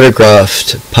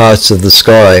photographed parts of the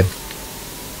sky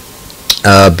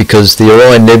because the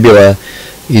Orion Nebula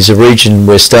is a region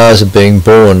where stars are being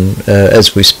born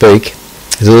as we speak.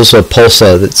 There's also a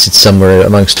pulsar that sits somewhere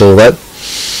amongst all that.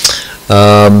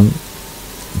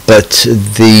 But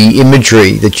the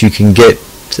imagery that you can get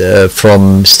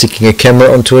from sticking a camera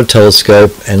onto a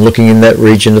telescope and looking in that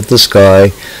region of the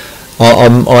sky,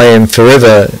 I am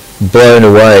forever blown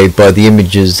away by the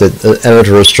images that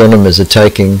amateur astronomers are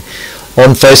taking.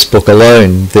 On Facebook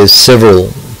alone, there's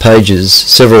several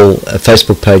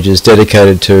Facebook pages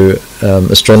dedicated to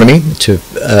astronomy, to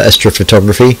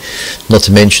astrophotography, not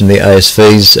to mention the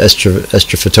ASV's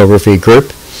astrophotography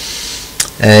group.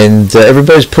 And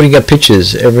everybody's putting up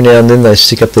pictures. Every now and then they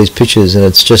stick up these pictures, and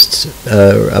it's just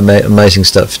amazing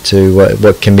stuff to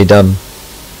what can be done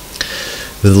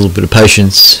with a little bit of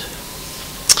patience.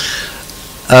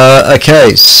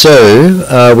 Okay, so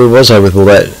where was I with all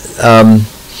that?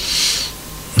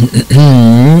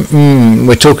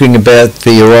 We're talking about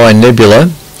the Orion Nebula,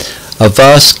 a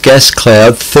vast gas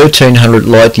cloud 1,300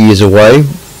 light years away,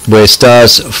 where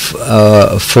stars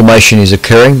formation is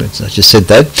occurring. I just said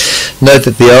that. Note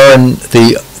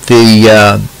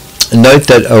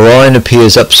that Orion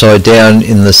appears upside down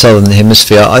in the southern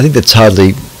hemisphere. I think that's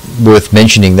hardly worth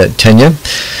mentioning, that, Tanya.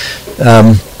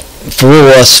 For all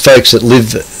us folks that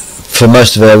live for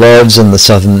most of our lives in the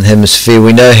southern hemisphere,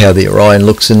 we know how the Orion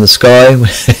looks in the sky.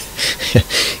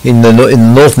 in the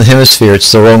northern hemisphere,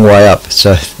 it's the wrong way up,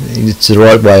 so it's the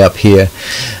right way up here.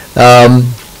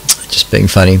 Just being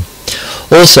funny.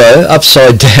 Also,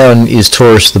 upside down is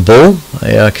Taurus the Bull.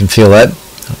 I can feel that,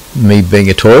 me being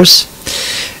a Taurus.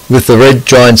 With the red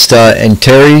giant star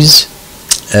Antares,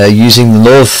 using the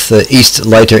north-east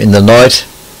later in the night.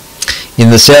 In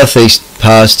the southeast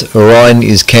past, Orion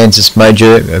is Canis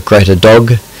Major, a greater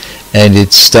dog, and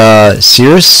its star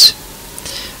Sirius,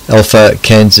 Alpha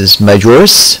Canis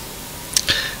Majoris,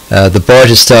 the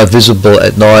brightest star visible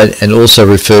at night and also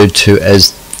referred to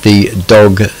as the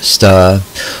dog star.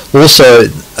 Also,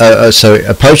 so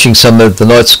approaching some of the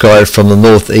night sky from the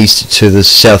northeast to the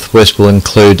southwest will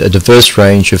include a diverse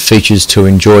range of features to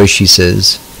enjoy, she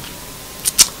says.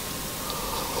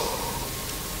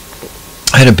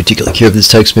 I don't particularly care if this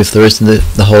takes me for the rest of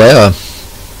the whole hour.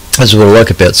 That's what I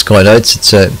like about Sky Notes.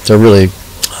 It's a really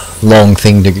long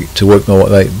thing to work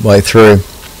my way through.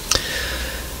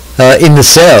 In the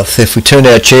south, if we turn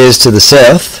our chairs to the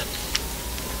south,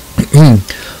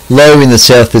 low in the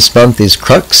south this month is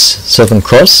Crux, Southern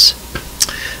Cross,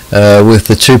 with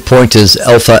the two pointers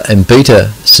Alpha and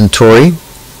Beta Centauri.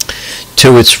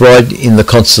 To its right in the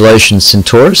constellation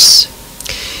Centaurus.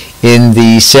 In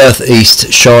the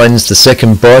southeast shines the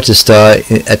second brightest star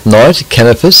at night,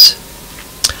 Canopus,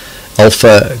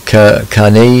 Alpha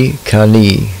Carinae.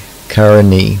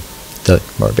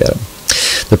 Don't worry about it.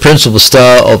 The principal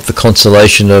star of the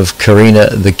constellation of Carina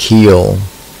the Keel.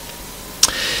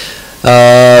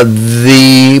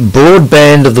 The broad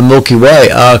band of the Milky Way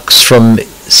arcs from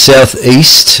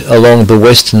southeast along the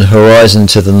western horizon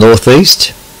to the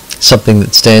northeast, something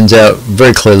that stands out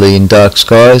very clearly in dark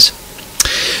skies.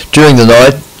 During the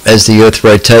night, as the Earth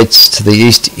rotates to the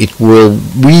east, it will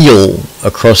wheel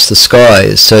across the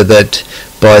sky so that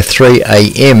by 3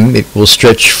 a.m. it will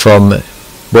stretch from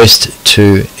west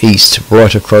to east,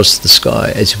 right across the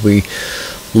sky as we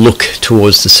look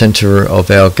towards the center of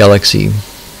our galaxy,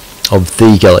 of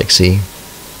the galaxy.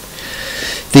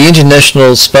 The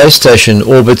International Space Station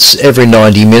orbits every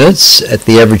 90 minutes at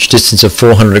the average distance of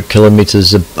 400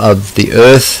 kilometers above the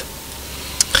Earth.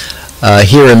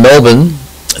 Here in Melbourne,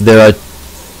 there are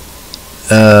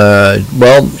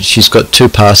well, she's got two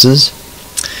passes.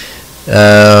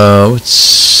 Yeah,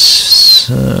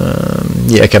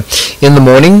 okay. In the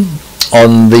morning,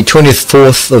 on the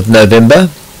 24th of November,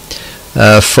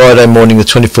 Friday morning, the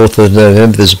 24th of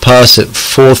November, there's a pass at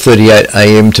 4:38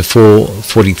 a.m. to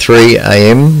 4:43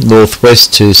 a.m.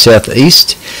 northwest to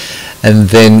southeast, and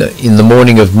then in the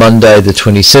morning of Monday, the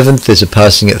 27th, there's a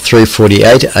passing at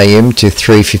 3:48 a.m. to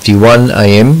 3:51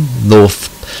 a.m.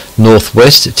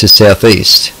 northwest to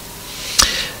southeast.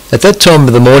 At that time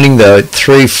of the morning, though, at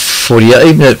 3:48,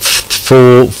 even at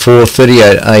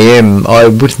 4:38 a.m., I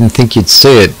wouldn't think you'd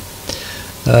see it.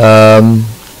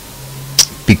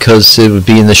 Because it would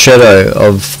be in the shadow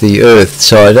of the Earth,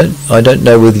 so I don't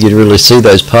know whether you'd really see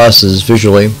those passes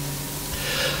visually.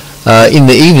 In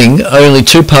the evening, only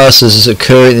two passes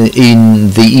occur in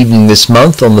the evening this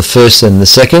month, on the 1st and the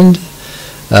 2nd,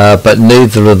 but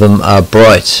neither of them are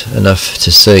bright enough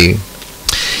to see.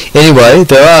 Anyway,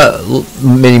 there are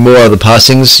many more other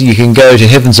passings. You can go to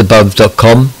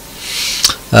heavensabove.com.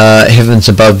 Heavens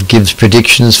Above gives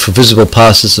predictions for visible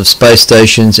passes of space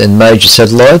stations and major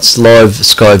satellites, live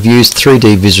sky views,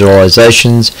 3D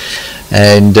visualizations,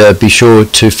 and be sure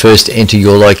to first enter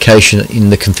your location in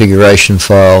the configuration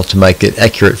file to make it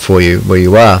accurate for you where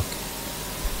you are.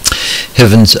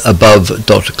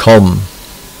 Heavensabove.com.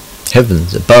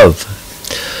 Heavens Above.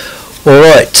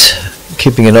 Alright,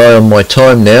 keeping an eye on my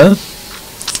time now.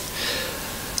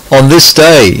 On this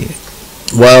day,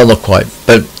 well, not quite,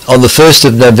 but on the 1st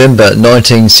of November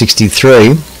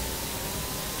 1963,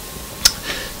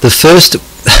 the first,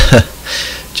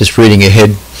 just reading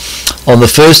ahead, on the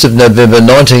 1st of November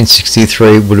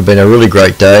 1963 would have been a really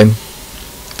great day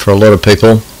for a lot of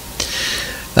people.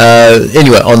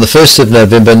 Anyway, on the 1st of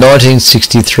November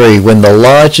 1963, when the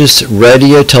largest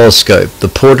radio telescope, the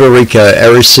Puerto Rico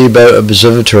Arecibo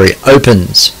Observatory,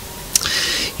 opens,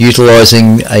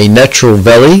 utilizing a natural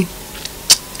valley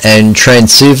and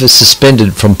transceivers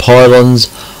suspended from pylons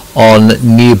on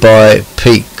nearby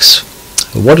peaks.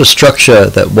 What a structure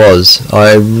that was.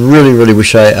 I really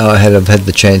wish I had have had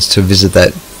the chance to visit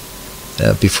that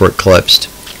before it collapsed.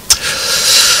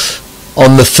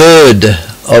 On the 3rd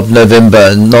of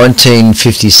November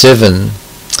 1957,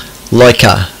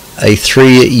 Laika, a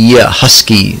 3-year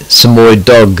husky Samoyed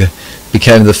dog,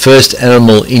 became the first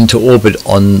animal into orbit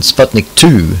on Sputnik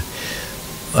 2.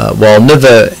 While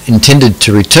never intended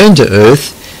to return to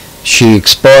Earth, she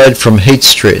expired from heat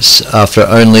stress after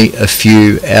only a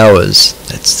few hours.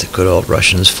 That's the good old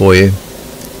Russians for you.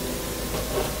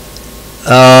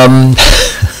 On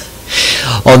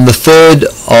the 3rd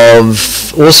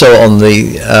of, also on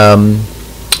the,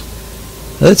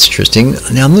 that's interesting.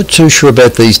 Now I'm not too sure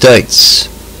about these dates.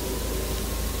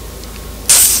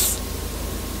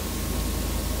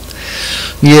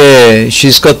 Yeah,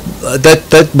 she's got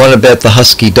that one about the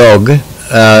husky dog.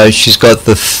 She's got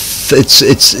the it's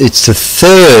the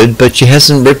 3rd, but she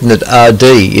hasn't written it RD.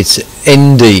 It's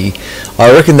ND.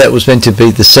 I reckon that was meant to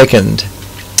be the 2nd.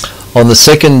 On the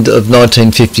 2nd of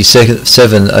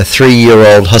 1957, a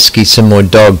 3-year-old husky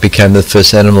Samoyed dog became the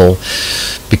first animal,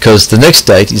 because the next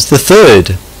date is the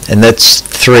 3rd, and that's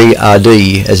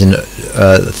 3RD, as in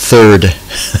third.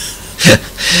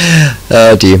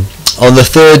 Oh dear. On the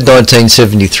 3rd,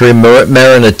 1973,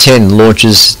 Mariner 10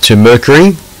 launches to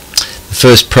Mercury, the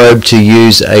first probe to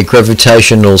use a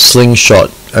gravitational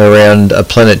slingshot around a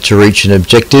planet to reach an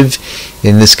objective.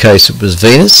 In this case, it was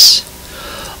Venus.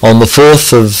 On the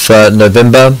 4th of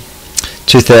November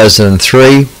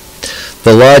 2003,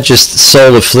 the largest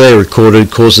solar flare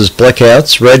recorded causes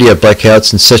blackouts, radio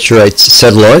blackouts, and saturates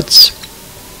satellites,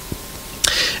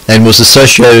 and was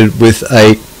associated with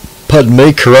a,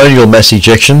 coronal mass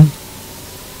ejection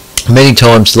many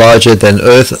times larger than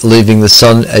Earth, leaving the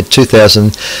Sun at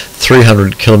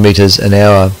 2,300 kilometers an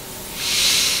hour.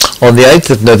 On the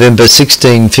 8th of November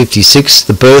 1656,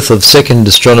 the birth of second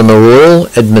astronomer royal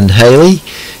Edmund Halley,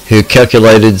 who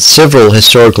calculated several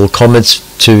historical comets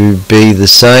to be the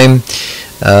same.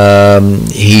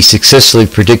 He successfully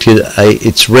predicted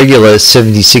its regular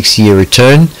 76-year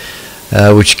return,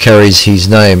 which carries his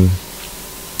name.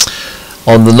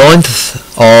 On the 9th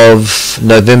of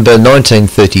November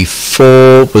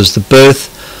 1934 was the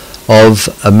birth of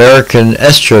American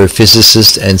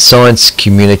astrophysicist and science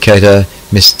communicator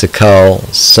Mr. Carl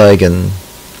Sagan.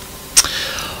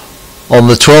 On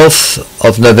the 12th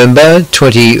of November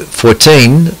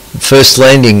 2014, first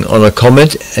landing on a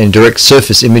comet and direct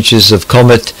surface images of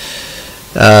comet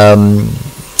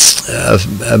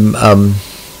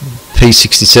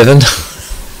P67.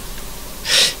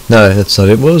 No, that's not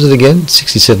it. What was it again?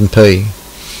 67P.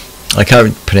 I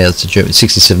can't pronounce the German.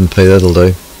 67P, that'll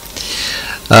do.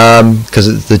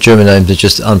 because the German names are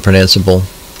just unpronounceable.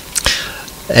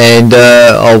 And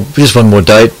I'll just one more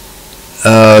date.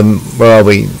 Where are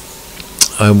we?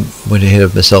 I went ahead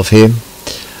of myself here.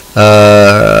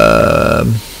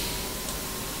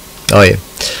 Oh yeah.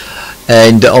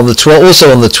 And on the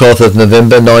also on the 12th of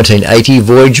November 1980,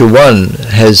 Voyager 1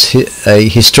 has a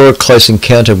historic close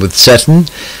encounter with Saturn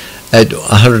at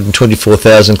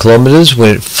 124,000 kilometers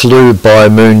when it flew by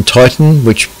moon Titan,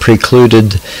 which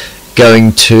precluded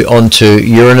going onto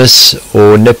Uranus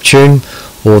or Neptune,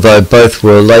 although both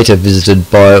were later visited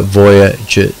by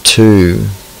Voyager 2.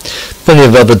 Plenty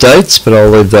of other dates, but I'll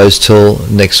leave those till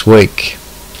next week.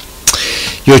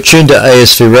 You're tuned to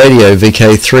ASV Radio,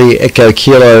 VK3 Echo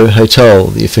Kilo Hotel,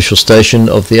 the official station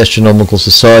of the Astronomical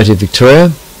Society of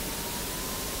Victoria.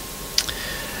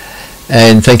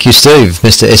 And thank you, Steve.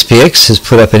 Mr. SPX has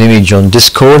put up an image on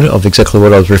Discord of exactly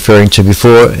what I was referring to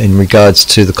before in regards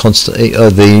to the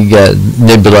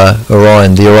nebula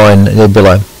Orion, the Orion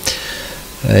Nebula.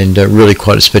 And really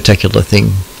quite a spectacular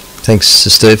thing. Thanks to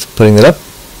Steve for putting that up.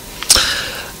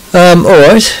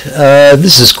 Alright,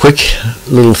 this is a quick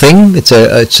little thing. It's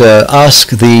a Ask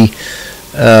the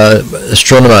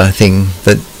Astronomer thing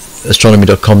that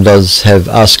astronomy.com does have.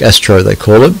 Ask Astro, they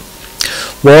call it.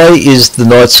 Why is the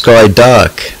night sky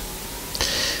dark?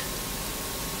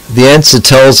 The answer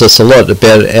tells us a lot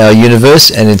about our universe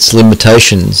and its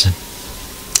limitations.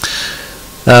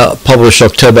 Published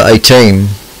October 18.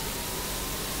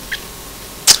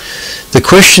 The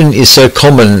question is so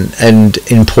common and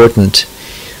important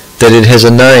that it has a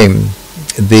name,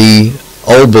 the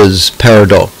Olbers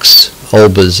paradox.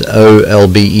 Olbers,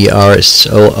 O-L-B-E-R-S,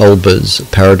 Olbers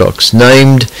paradox,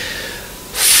 named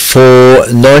for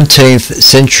 19th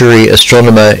century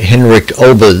astronomer Henrik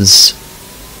Olbers.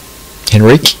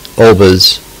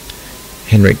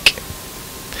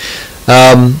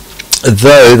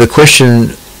 Though the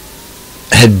question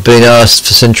had been asked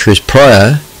for centuries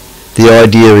prior, the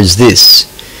idea is this: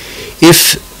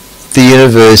 if the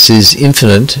universe is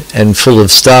infinite and full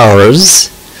of stars,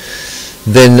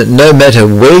 then no matter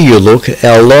where you look,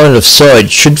 our line of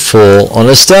sight should fall on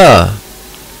a star.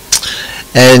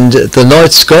 And the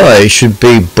night sky should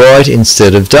be bright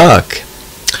instead of dark.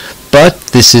 But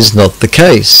this is not the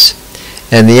case.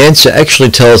 And the answer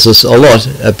actually tells us a lot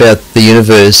about the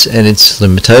universe and its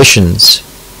limitations.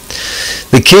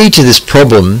 The key to this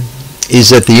problem is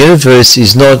that the universe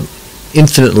is not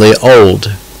infinitely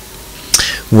old.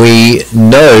 We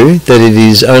know that it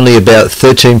is only about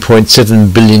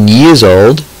 13.7 billion years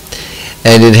old,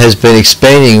 and it has been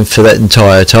expanding for that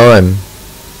entire time.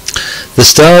 The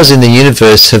stars in the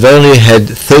universe have only had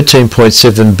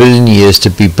 13.7 billion years to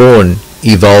be born,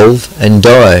 evolve, and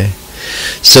die.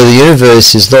 So the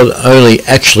universe is not only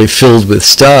actually filled with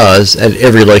stars at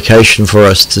every location for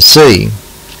us to see.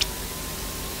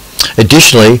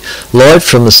 Additionally, light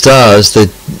from the stars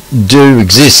that do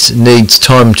exist needs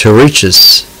time to reach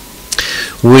us.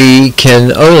 We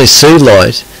can only see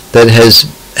light that has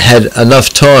had enough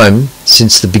time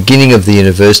since the beginning of the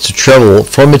universe to travel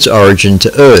from its origin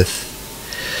to Earth.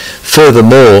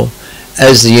 Furthermore,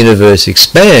 as the universe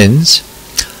expands,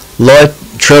 light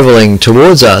travelling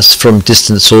towards us from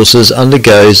distant sources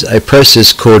undergoes a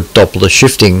process called Doppler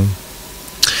shifting,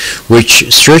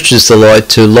 which stretches the light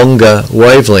to longer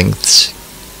wavelengths.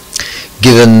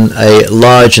 Given a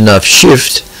large enough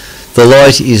shift, the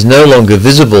light is no longer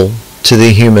visible to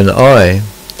the human eye,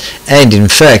 and in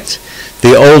fact,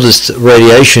 the oldest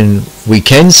radiation we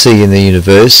can see in the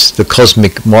universe, the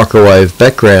cosmic microwave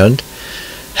background,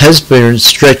 has been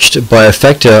stretched by a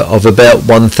factor of about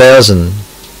 1000,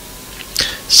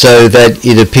 so that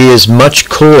it appears much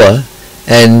cooler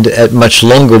and at much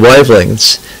longer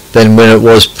wavelengths than when it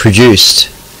was produced.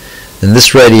 And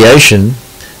this radiation,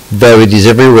 though it is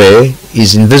everywhere,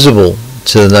 is invisible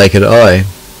to the naked eye.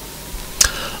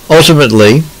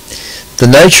 Ultimately, the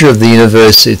nature of the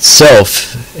universe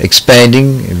itself,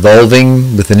 expanding,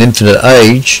 evolving with an infinite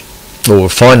age, or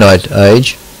finite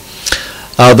age,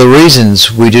 are the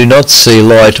reasons we do not see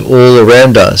light all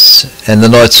around us and the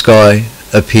night sky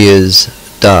appears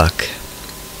dark.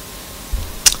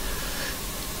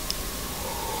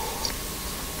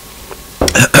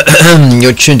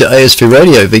 You're tuned to ASV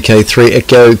Radio, VK3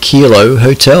 Echo Kilo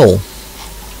Hotel.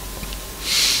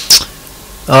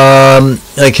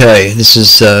 Okay, this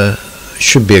is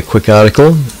should be a quick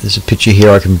article. There's a picture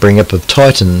here I can bring up of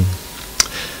Titan,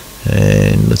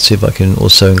 and let's see if I can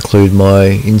also include my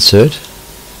insert.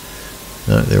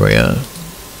 No, there we are.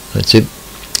 That's it.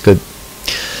 Good.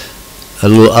 A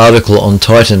little article on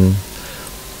Titan.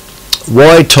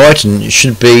 Why Titan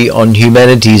should be on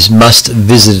humanity's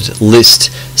must-visit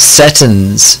list.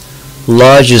 Saturn's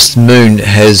largest moon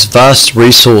has vast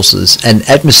resources, an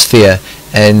atmosphere,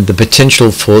 and the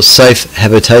potential for safe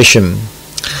habitation.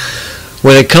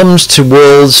 When it comes to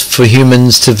worlds for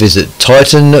humans to visit,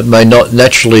 Titan may not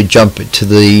naturally jump to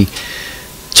the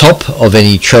top of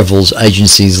any travel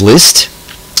agency's list.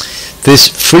 This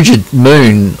frigid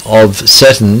moon of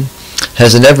Saturn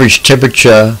has an average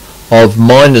temperature of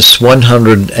minus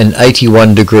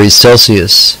 181 degrees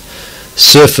Celsius.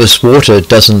 Surface water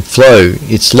doesn't flow,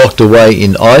 it's locked away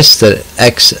in ice that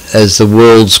acts as the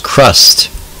world's crust.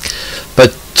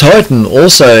 But Titan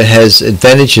also has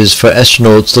advantages for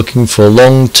astronauts looking for a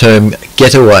long-term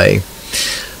getaway.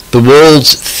 The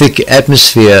world's thick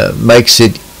atmosphere makes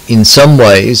it in some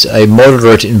ways a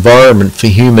moderate environment for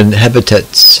human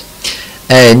habitats,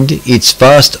 and its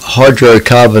vast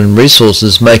hydrocarbon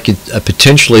resources make it a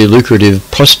potentially lucrative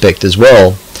prospect as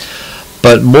well.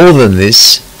 But more than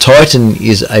this, Titan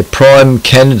is a prime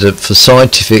candidate for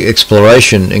scientific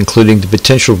exploration, including the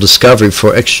potential discovery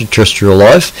for extraterrestrial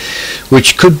life,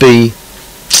 which could be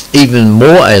even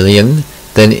more alien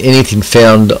than anything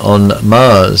found on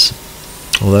Mars.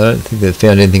 Although I don't think they've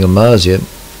found anything on Mars yet.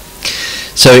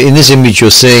 So in this image you're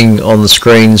seeing on the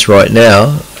screens right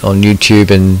now on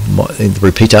YouTube and the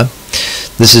repeater,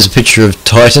 this is a picture of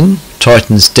Titan.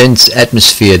 Titan's dense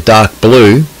atmosphere, dark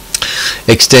blue,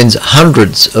 extends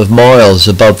hundreds of miles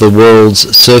above the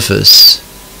world's surface,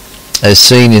 as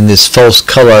seen in this false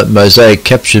colour mosaic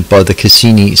captured by the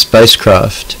Cassini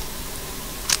spacecraft.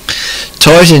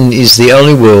 Titan is the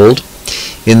only world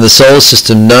in the solar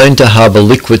system known to harbour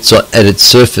liquids at its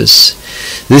surface.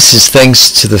 This is thanks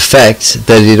to the fact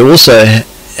that it also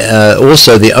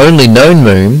the only known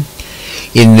moon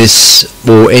in this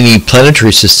or any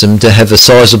planetary system to have a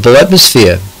sizable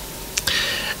atmosphere.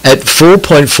 At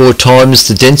 4.4 times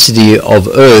the density of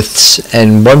Earth's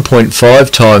and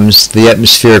 1.5 times the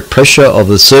atmospheric pressure of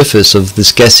the surface of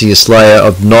this gaseous layer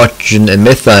of nitrogen and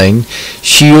methane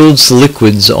shields the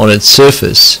liquids on its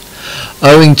surface.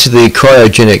 Owing to the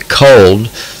cryogenic cold,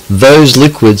 those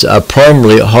liquids are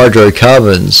primarily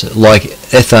hydrocarbons like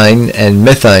ethane and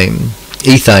methane.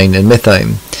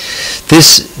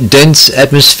 This dense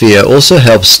atmosphere also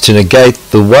helps to negate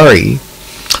the worry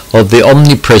of the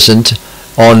omnipresent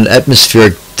on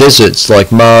atmospheric deserts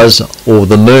like Mars or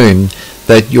the Moon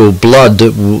that your blood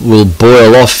will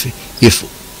boil off if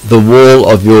the wall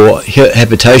of your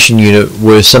habitation unit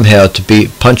were somehow to be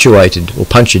punctuated.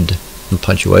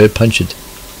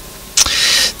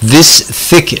 This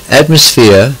thick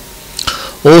atmosphere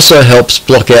also helps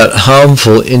block out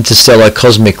harmful interstellar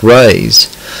cosmic rays,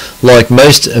 like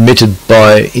most emitted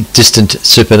by distant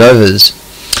supernovas,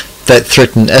 that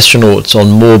threaten astronauts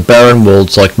on more barren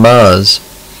worlds like Mars.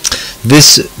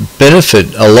 This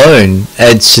benefit alone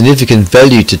adds significant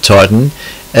value to Titan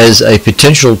as a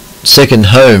potential second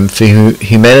home for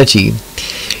humanity.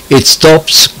 It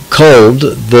stops cold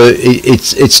the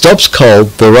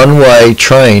runaway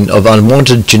train of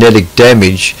unwanted genetic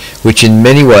damage, which in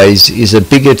many ways is a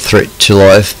bigger threat to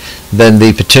life than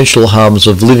the potential harms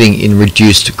of living in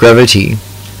reduced gravity.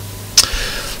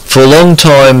 For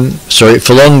long-term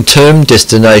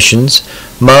destinations,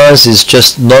 Mars is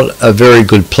just not a very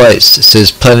good place, says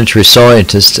planetary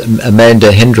scientist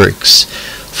Amanda Hendricks,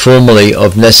 formerly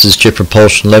of NASA's Jet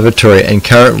Propulsion Laboratory and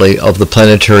currently of the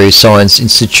Planetary Science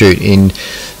Institute in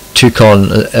Tucson,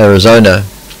 Arizona.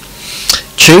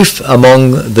 Chief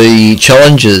among the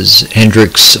challenges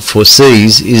Hendricks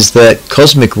foresees is that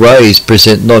cosmic rays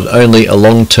present not only a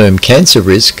long-term cancer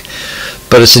risk,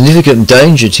 but a significant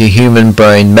danger to human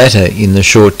brain matter in the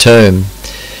short term.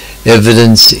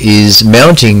 Evidence is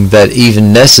mounting that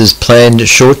even NASA's planned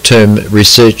short-term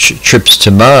research trips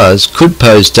to Mars could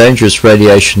pose dangerous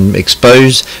radiation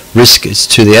exposure risks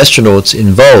to the astronauts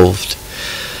involved.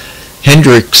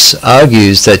 Hendricks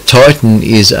argues that Titan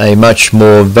is a much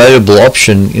more valuable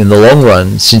option in the long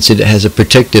run since it has a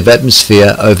protective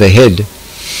atmosphere overhead.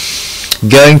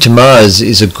 Going to Mars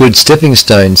is a good stepping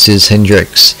stone, says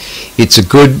Hendricks. It's a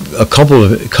good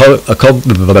accomplishment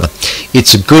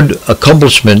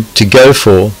to go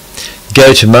for.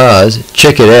 Go to Mars,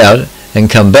 check it out, and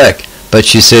come back. But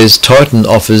she says Titan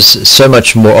offers so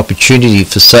much more opportunity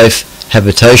for safe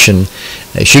habitation.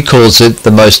 She calls it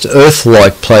the most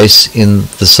Earth-like place in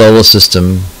the solar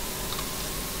system.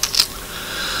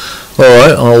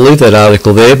 Alright, I'll leave that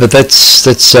article there, but that's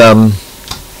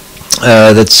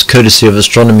courtesy of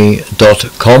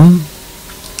astronomy.com,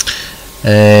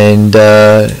 and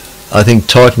I think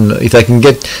Titan, if they can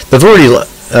get, they've already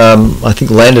I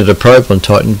think landed a probe on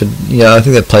Titan, but I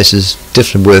think that place is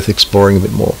definitely worth exploring a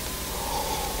bit more,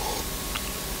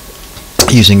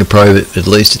 using a probe at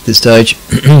least at this stage.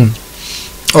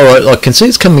 Alright, I can see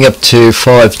it's coming up to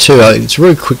 5:2. It's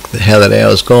really quick how that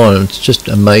hour's gone. It just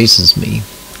amazes me.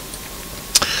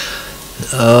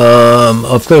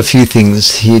 I've got a few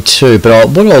things here too, but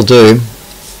what I'll do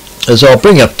is I'll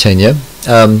bring up Tanya,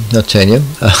 not Tanya,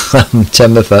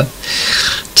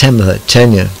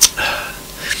 Tanya,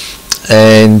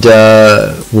 and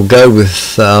we'll go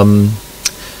with the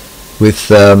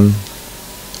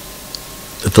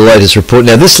latest report.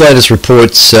 Now, this latest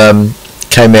report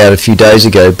came out a few days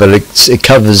ago, but it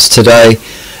covers today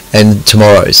and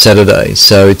tomorrow, Saturday.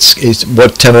 So it's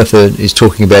what Tamitha is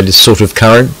talking about is sort of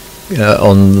current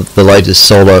on the latest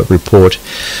solar report.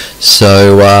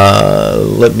 So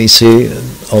let me see.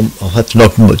 I'll have to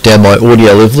knock down my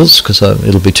audio levels because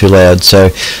it'll be too loud.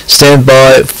 So stand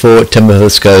by for Tamitha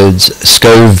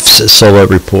Scove's solar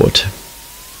report.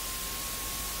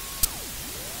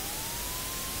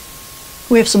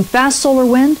 We have some fast solar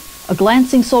wind, a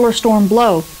glancing solar storm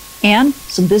blow, and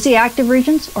some busy active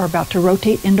regions are about to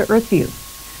rotate into Earth view.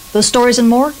 Those stories and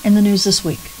more in the news this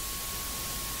week.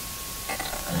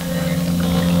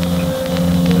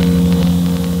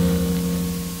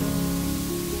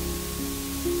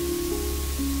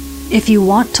 If you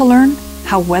want to learn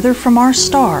how weather from our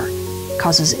star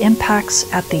causes impacts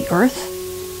at the Earth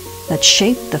that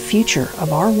shape the future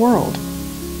of our world,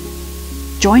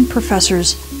 join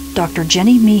Professors Dr.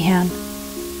 Jenny Meehan,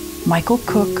 Michael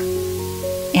Cook,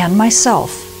 and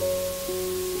myself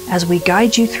as we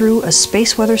guide you through a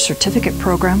space weather certificate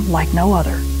program like no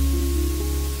other.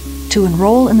 To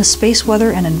enroll in the Space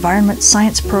Weather and Environment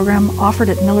Science program offered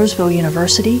at Millersville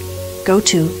University, go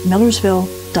to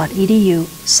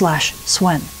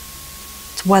millersville.edu/SWEN.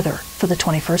 It's weather for the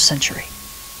 21st century.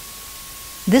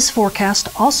 This forecast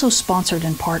also sponsored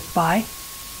in part by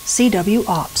CW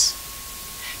Ops.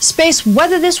 Space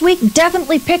weather this week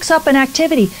definitely picks up in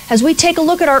activity. As we take a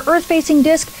look at our Earth-facing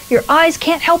disk, your eyes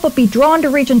can't help but be drawn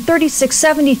to region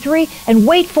 3673, and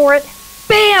wait for it.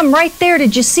 Bam! Right there.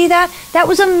 Did you see that? That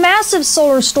was a massive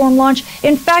solar storm launch.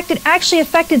 In fact, it actually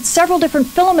affected several different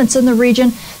filaments in the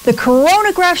region. The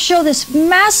coronagraphs show this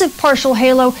massive partial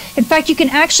halo. In fact, you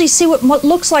can actually see what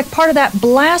looks like part of that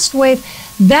blast wave.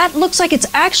 That looks like it's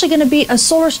actually going to be a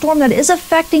solar storm that is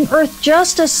affecting Earth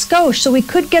just a skosh, so we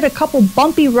could get a couple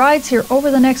bumpy rides here over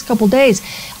the next couple days.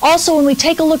 Also, when we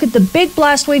take a look at the big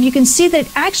blast wave, you can see that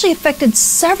it actually affected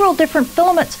several different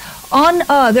filaments on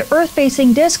the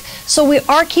Earth-facing disk, so we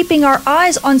are keeping our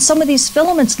eyes on some of these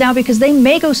filaments now because they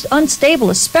may go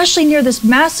unstable, especially near this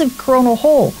massive coronal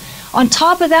hole. On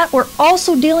top of that, we're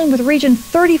also dealing with region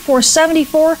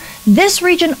 3474. This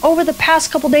region over the past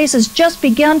couple days has just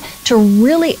begun to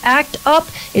really act up.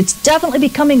 It's definitely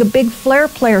becoming a big flare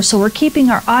player, so we're keeping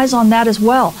our eyes on that as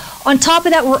well. On top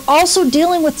of that, we're also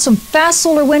dealing with some fast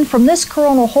solar wind from this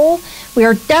coronal hole. We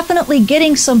are definitely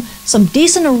getting some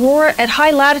decent aurora at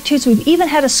high latitudes. We've even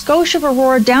had a skosh of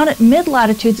aurora down at mid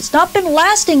latitudes. It's not been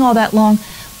lasting all that long,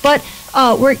 but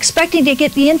we're expecting to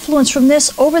get the influence from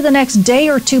this over the next day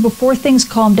or two before things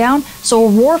calm down. So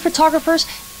aurora photographers,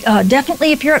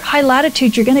 definitely if you're at high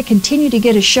latitude, you're going to continue to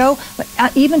get a show,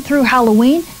 even through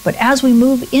Halloween. But as we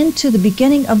move into the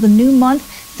beginning of the new month,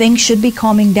 things should be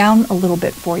calming down a little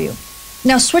bit for you.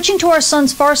 Now, switching to our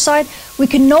sun's far side, we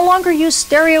can no longer use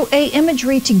stereo A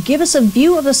imagery to give us a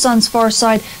view of the sun's far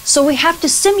side, so we have to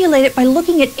simulate it by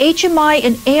looking at HMI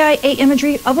and AIA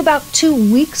imagery of about 2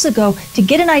 weeks ago to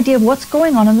get an idea of what's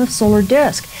going on in the solar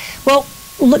disk. Well,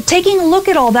 taking a look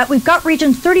at all that, we've got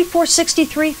region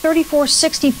 3463,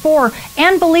 3464,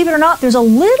 and believe it or not, there's a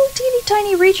little teeny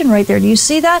tiny region right there. Do you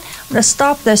see that? I'm going to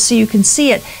stop this so you can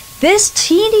see it. This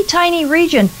teeny tiny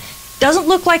region doesn't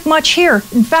look like much here.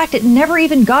 In fact, it never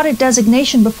even got a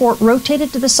designation before it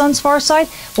rotated to the sun's far side.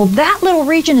 Well, that little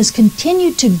region has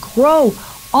continued to grow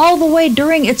all the way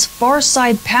during its far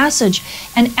side passage.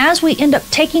 And as we end up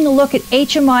taking a look at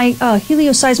HMI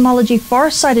helioseismology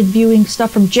far-sighted viewing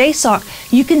stuff from JSOC,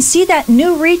 you can see that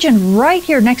new region right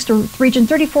here next to region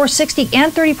 3460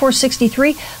 and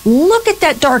 3463. Look at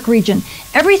that dark region.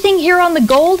 Everything here on the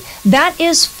gold, that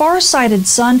is far-sighted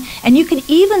sun, and you can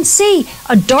even see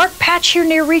a dark patch here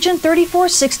near region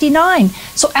 3469.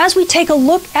 So as we take a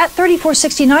look at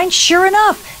 3469, sure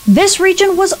enough, this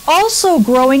region was also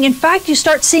growing. In fact, you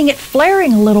start seeing it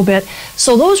flaring a little bit.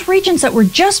 So those regions that were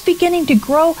just beginning to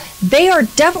grow, they are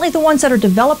definitely the ones that are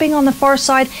developing on the far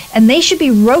side, and they should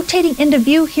be rotating into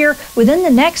view here within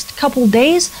the next couple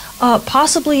days,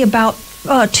 possibly about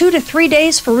 2 to 3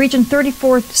 days for region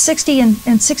 3460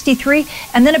 and 63,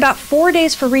 and then about 4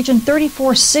 days for region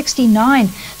 3469.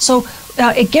 So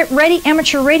get ready,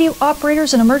 amateur radio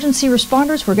operators and emergency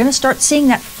responders. We're going to start seeing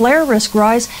that flare risk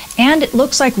rise, and it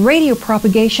looks like radio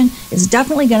propagation is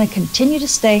definitely going to continue to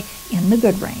stay in the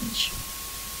good range.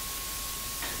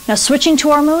 Now, switching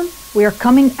to our moon, we are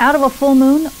coming out of a full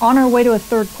moon on our way to a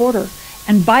third quarter.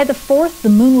 And by the 4th, the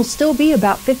moon will still be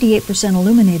about 58%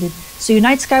 illuminated. So you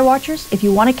night sky watchers, if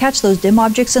you want to catch those dim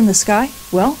objects in the sky,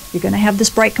 well, you're going to have this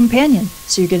bright companion.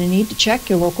 So you're going to need to check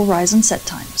your local rise and set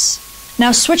times.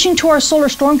 Now, switching to our solar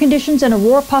storm conditions and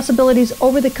aurora possibilities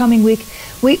over the coming week,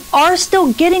 we are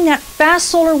still getting that fast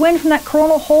solar wind from that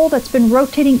coronal hole that's been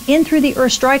rotating in through the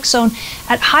Earth strike zone.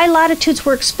 At high latitudes,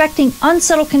 we're expecting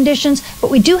unsettled conditions,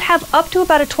 but we do have up to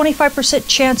about a 25%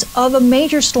 chance of a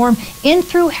major storm in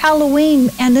through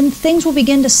Halloween, and then things will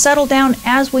begin to settle down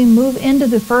as we move into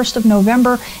the 1st of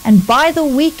November. And by the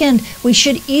weekend, we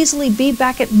should easily be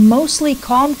back at mostly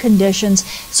calm conditions.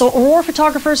 So aurora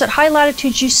photographers at high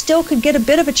latitudes, you still could get a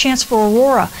bit of a chance for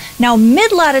aurora. Now,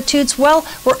 mid-latitudes, well,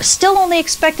 we're still only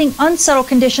expecting unsettled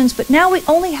conditions, but now we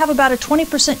only have about a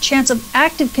 20% chance of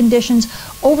active conditions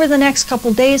over the next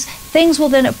couple days. Things will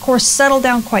then, of course, settle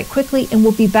down quite quickly, and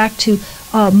we'll be back to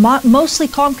mostly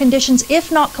calm conditions,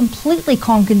 if not completely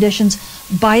calm conditions,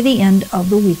 by the end of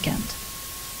the weekend.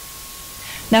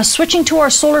 Now, switching to our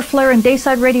solar flare and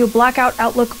dayside radio blackout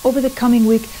outlook over the coming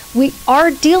week, we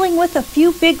are dealing with a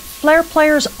few big flare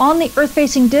players on the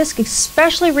Earth-facing disk,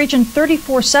 especially region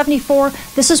 3474.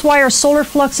 This is why our solar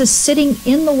flux is sitting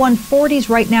in the 140s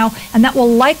right now, and that will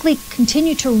likely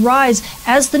continue to rise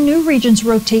as the new regions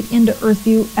rotate into Earth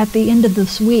view at the end of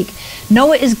this week.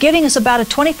 NOAA is giving us about a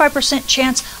 25%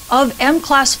 chance of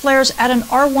M-class flares at an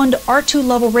R1 to R2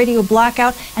 level radio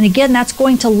blackout, and again, that's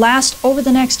going to last over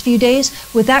the next few days,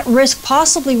 with that risk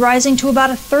possibly rising to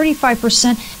about a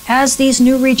 35% as these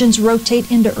new regions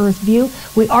rotate into Earth view.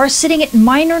 We are sitting at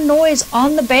minor noise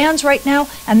on the bands right now,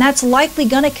 and that's likely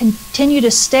going to continue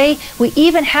to stay. We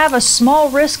even have a small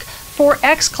risk for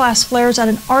X-class flares at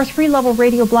an R3 level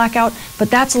radio blackout, but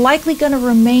that's likely going to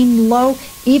remain low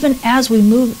even as we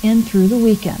move in through the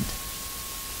weekend.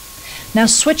 Now,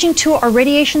 switching to our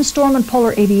radiation storm and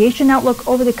polar aviation outlook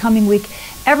over the coming week,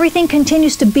 everything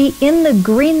continues to be in the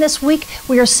green this week.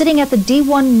 We are sitting at the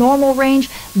D1 normal range.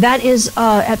 That is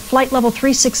at flight level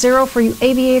 360 for you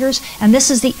aviators, and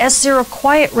this is the S0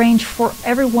 quiet range for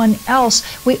everyone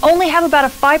else. We only have about a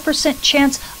 5%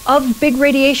 chance of big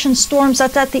radiation storms.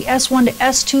 That's at the S1 to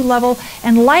S2 level,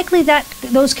 and likely that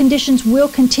those conditions will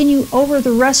continue over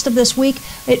the rest of this week.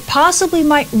 It possibly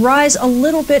might rise a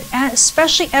little bit,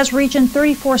 especially as region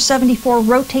 3474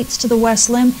 rotates to the west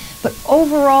limb, but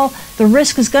overall the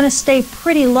risk is going to stay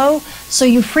pretty low. So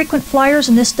you frequent flyers,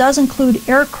 and this does include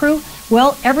air crew,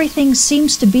 well, everything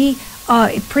seems to be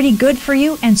pretty good for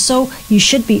you, and so you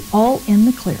should be all in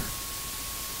the clear.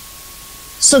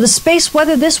 So the space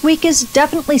weather this week is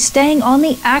definitely staying on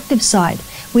the active side.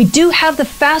 We do have the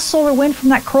fast solar wind from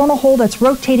that coronal hole that's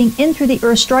rotating in through the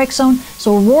Earth strike zone.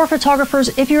 So aurora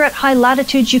photographers, if you're at high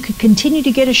latitudes, you could continue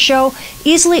to get a show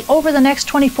easily over the next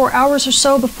 24 hours or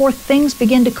so before things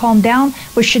begin to calm down,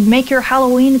 which should make your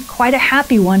Halloween quite a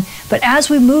happy one. But as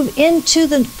we move into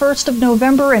the 1st of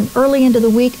November and early into the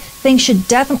week, things should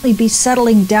definitely be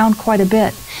settling down quite a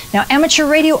bit. Now, amateur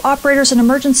radio operators and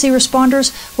emergency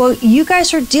responders, well, you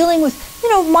guys are dealing with,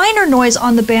 minor noise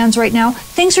on the bands right now.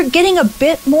 Things are getting a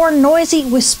bit more noisy,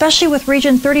 especially with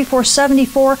region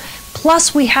 3474.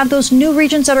 Plus, we have those new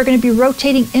regions that are going to be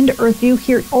rotating into Earth view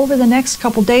here over the next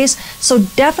couple days. So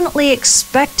definitely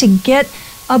expect to get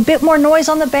a bit more noise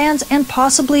on the bands and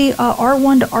possibly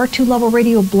R1 to R2 level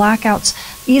radio blackouts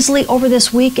easily over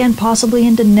this week and possibly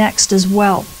into next as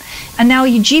well. And now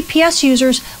you GPS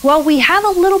users, well, we have a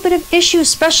little bit of issue,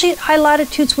 especially at high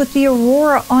latitudes with the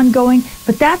aurora ongoing,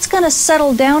 but that's going to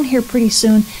settle down here pretty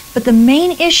soon. But the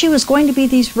main issue is going to be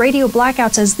these radio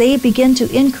blackouts as they begin to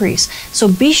increase. So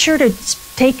be sure to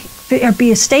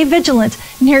stay vigilant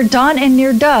near dawn and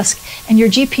near dusk, and your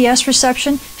GPS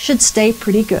reception should stay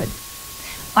pretty good.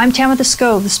 I'm Tamitha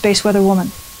Skov, the Space Weather Woman.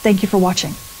 Thank you for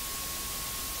watching.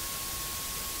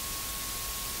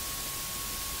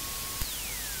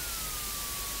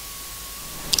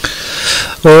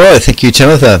 All right, thank you,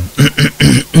 Tamitha.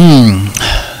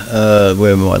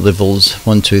 Where are my levels?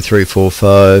 1, 2, 3, 4,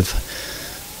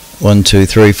 5. 1, 2,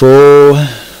 3, 4.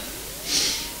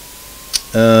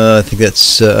 I think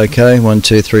that's okay. 1,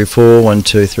 2, 3, 4. 1,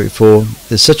 2, 3, 4.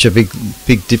 There's such a big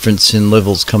difference in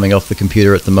levels coming off the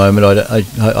computer at the moment. I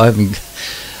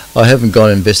haven't gone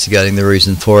investigating the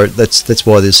reason for it. That's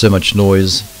why there's so much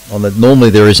noise on that. Normally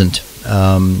there isn't.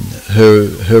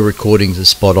 Her recordings are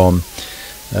spot on.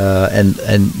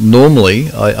 And normally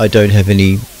I don't have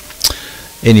any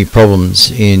any problems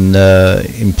in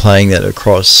playing that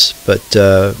across. But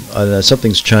I don't know,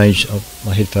 something's changed. Oh,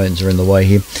 my headphones are in the way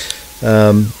here.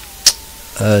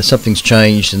 Something's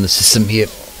changed in the system here.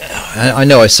 I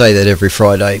know I say that every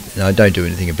Friday, and I don't do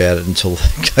anything about it until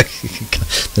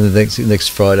the next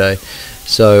Friday.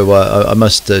 So I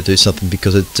must do something,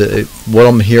 because what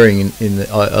I'm hearing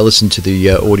I listen to the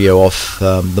audio off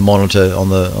the monitor on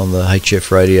the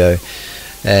HF radio,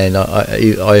 and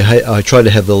I try to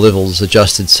have the levels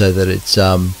adjusted so that it's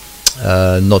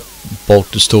not bulk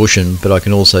distortion, but I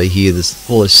can also hear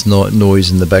all this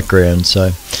noise in the background,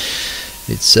 so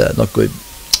it's not good.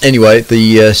 Anyway,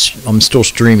 I'm still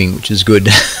streaming, which is good.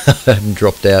 I haven't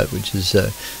dropped out, which is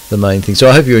the main thing. So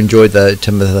I hope you enjoyed the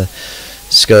Timothy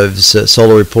Scove's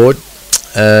solar report.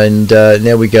 And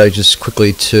now we go just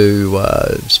quickly to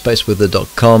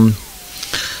spaceweather.com,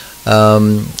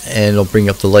 and I'll bring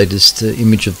up the latest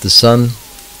image of the sun.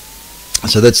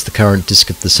 So that's the current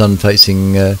disk of the sun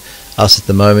facing us at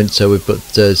the moment. So we've got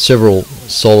several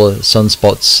solar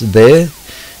sunspots there,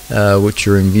 which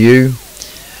are in view.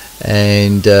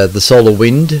 And the solar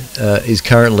wind is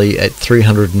currently at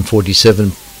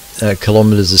 347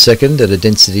 kilometers a second at a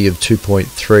density of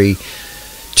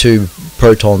 2.32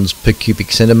 protons per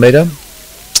cubic centimeter.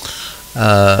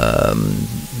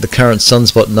 The current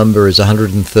sunspot number is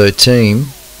 113.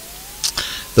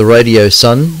 The radio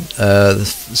sun, the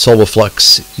solar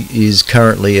flux, is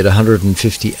currently at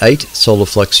 158 solar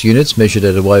flux units, measured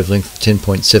at a wavelength of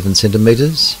 10.7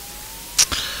 centimeters.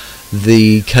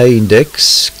 The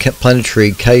K-index,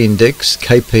 planetary K-index,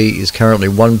 KP, is currently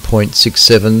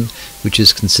 1.67, which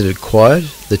is considered quiet.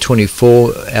 The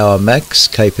 24-hour max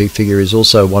KP figure is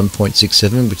also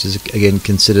 1.67, which is again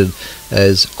considered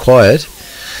as quiet.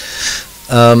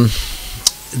 The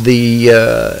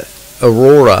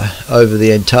aurora over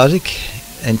the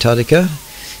Antarctica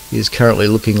is currently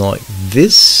looking like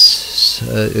this,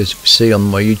 as we see on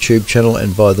my YouTube channel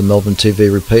and via the Melbourne TV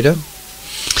repeater.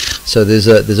 So there's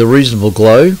a reasonable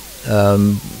glow,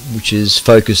 which is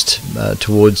focused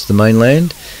towards the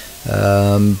mainland,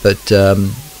 but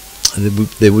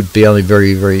there would be only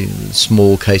very, very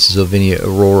small cases of any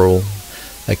auroral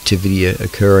activity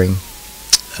occurring,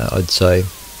 I'd say.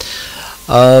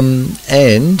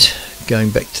 And going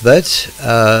back to that,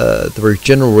 the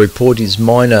general report is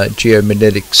minor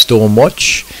geomagnetic storm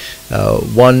watch.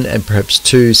 1 and perhaps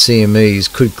 2 CMEs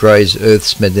could graze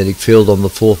Earth's magnetic field on the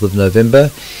 4th of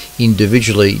November.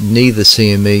 Individually, neither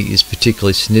CME is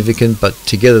particularly significant, but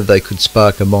together they could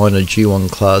spark a minor G1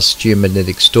 class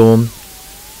geomagnetic storm.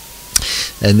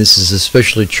 And this is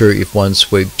especially true if one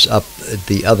sweeps up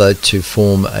the other to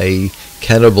form a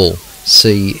cannibal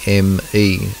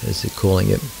CME, as they're calling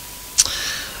it.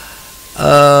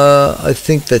 I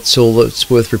think that's all that's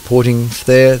worth reporting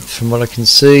there, from what I can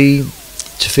see.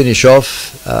 To finish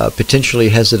off, potentially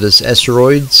hazardous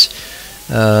asteroids.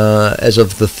 As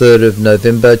of the 3rd of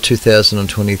November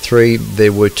 2023,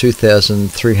 there were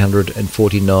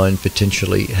 2,349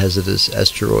 potentially hazardous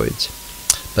asteroids,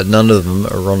 but none of them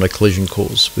are on a collision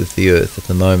course with the Earth at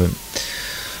the moment.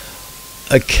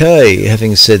 Okay,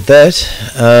 having said that,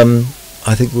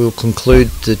 I think we'll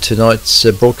conclude tonight's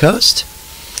broadcast.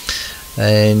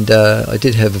 And I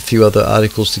did have a few other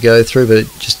articles to go through, but it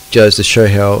just goes to show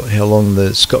how long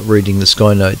reading the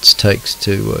Sky Notes takes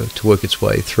to work its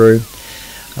way through.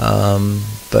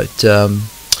 But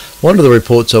one of the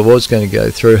reports I was going to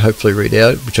go through, hopefully read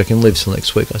out, which I can leave till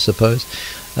next week, I suppose.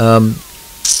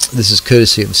 This is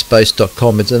courtesy of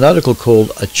space.com. It's an article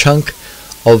called "A Chunk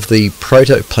of the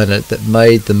Protoplanet That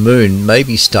Made the Moon May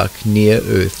Be Stuck Near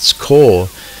Earth's Core."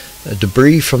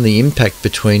 Debris from the impact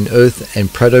between Earth and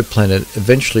protoplanet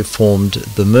eventually formed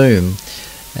the Moon,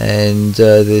 and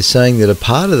they're saying that a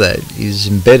part of that is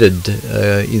embedded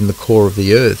in the core of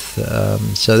the Earth.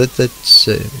 So that's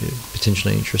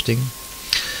potentially interesting.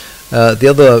 The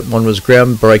other one was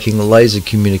groundbreaking laser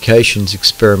communications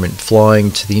experiment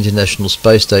flying to the International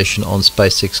Space Station on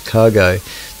SpaceX cargo.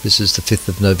 This is the 5th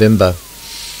of November.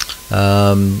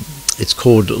 It's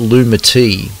called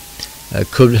Luma-T.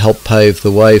 Could help pave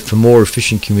the way for more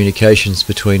efficient communications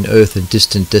between Earth and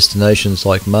distant destinations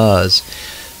like Mars.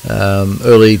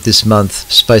 Early this month,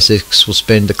 SpaceX will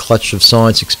spend a clutch of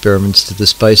science experiments to the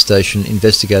space station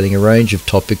investigating a range of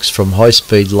topics from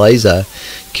high-speed laser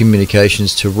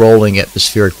communications to rolling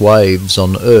atmospheric waves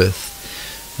on Earth.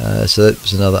 So that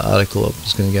was another article I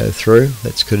was going to go through.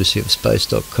 That's courtesy of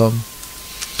space.com.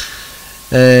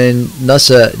 And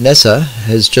NASA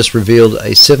has just revealed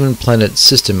a 7-planet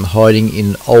system hiding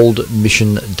in old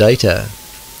mission data.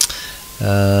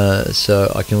 So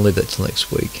I can leave that till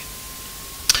next week.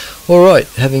 Alright,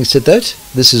 having said that,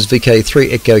 this is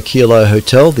VK3 Echo Kilo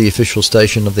Hotel, the official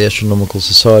station of the Astronomical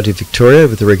Society of Victoria,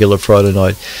 with the regular Friday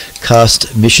night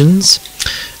cast missions.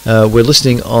 We're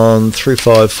listening on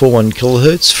 3541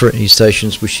 kHz for any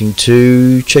stations wishing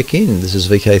to check in. This is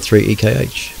VK3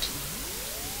 EKH.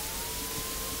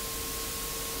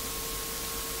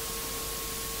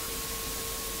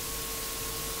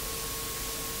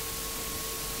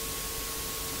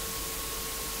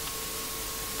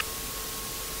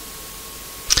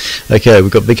 Okay,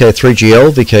 we've got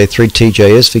VK3GL,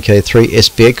 VK3TJS,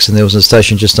 VK3SBX, and there was a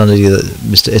station just under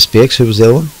Mr. SBX. Who was the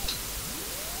other one?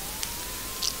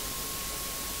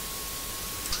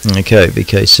 Okay,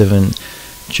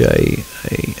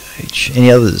 VK7JAH.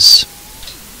 Any others?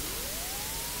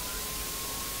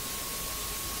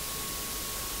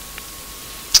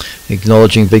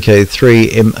 Acknowledging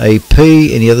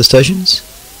VK3MAP. Any other stations?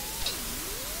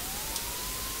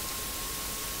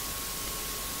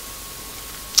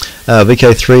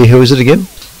 VK3, who is it again?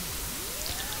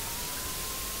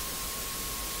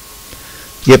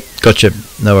 Yep, gotcha.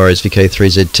 No worries,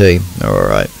 VK3ZT.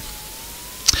 Alright.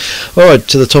 Alright,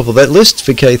 to the top of that list,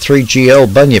 VK3GL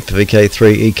Bunyip,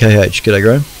 VK3EKH. G'day,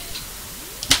 Graham.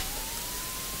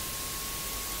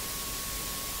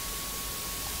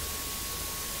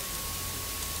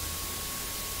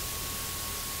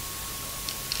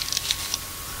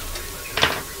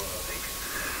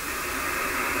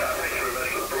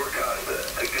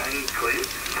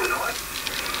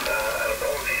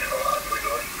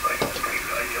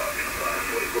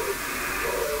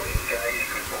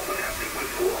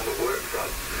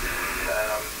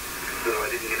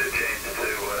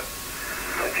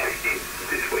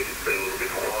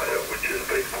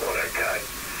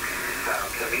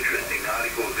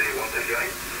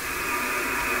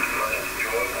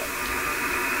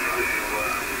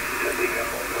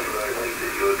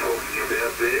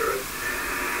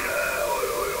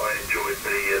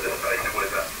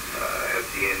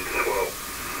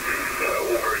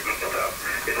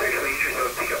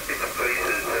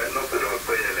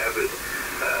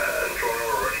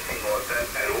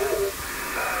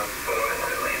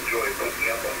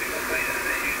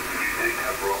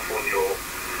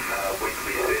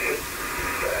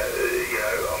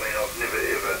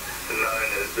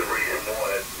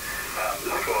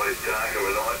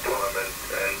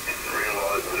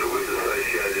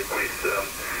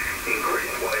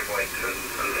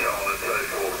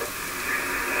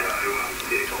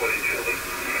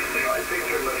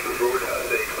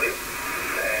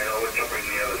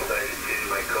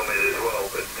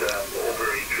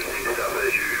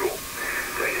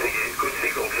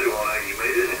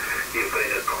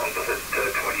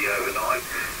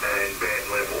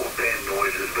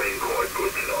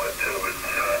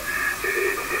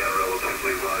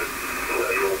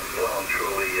 Well and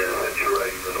truly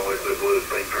saturating the noise level has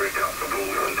been very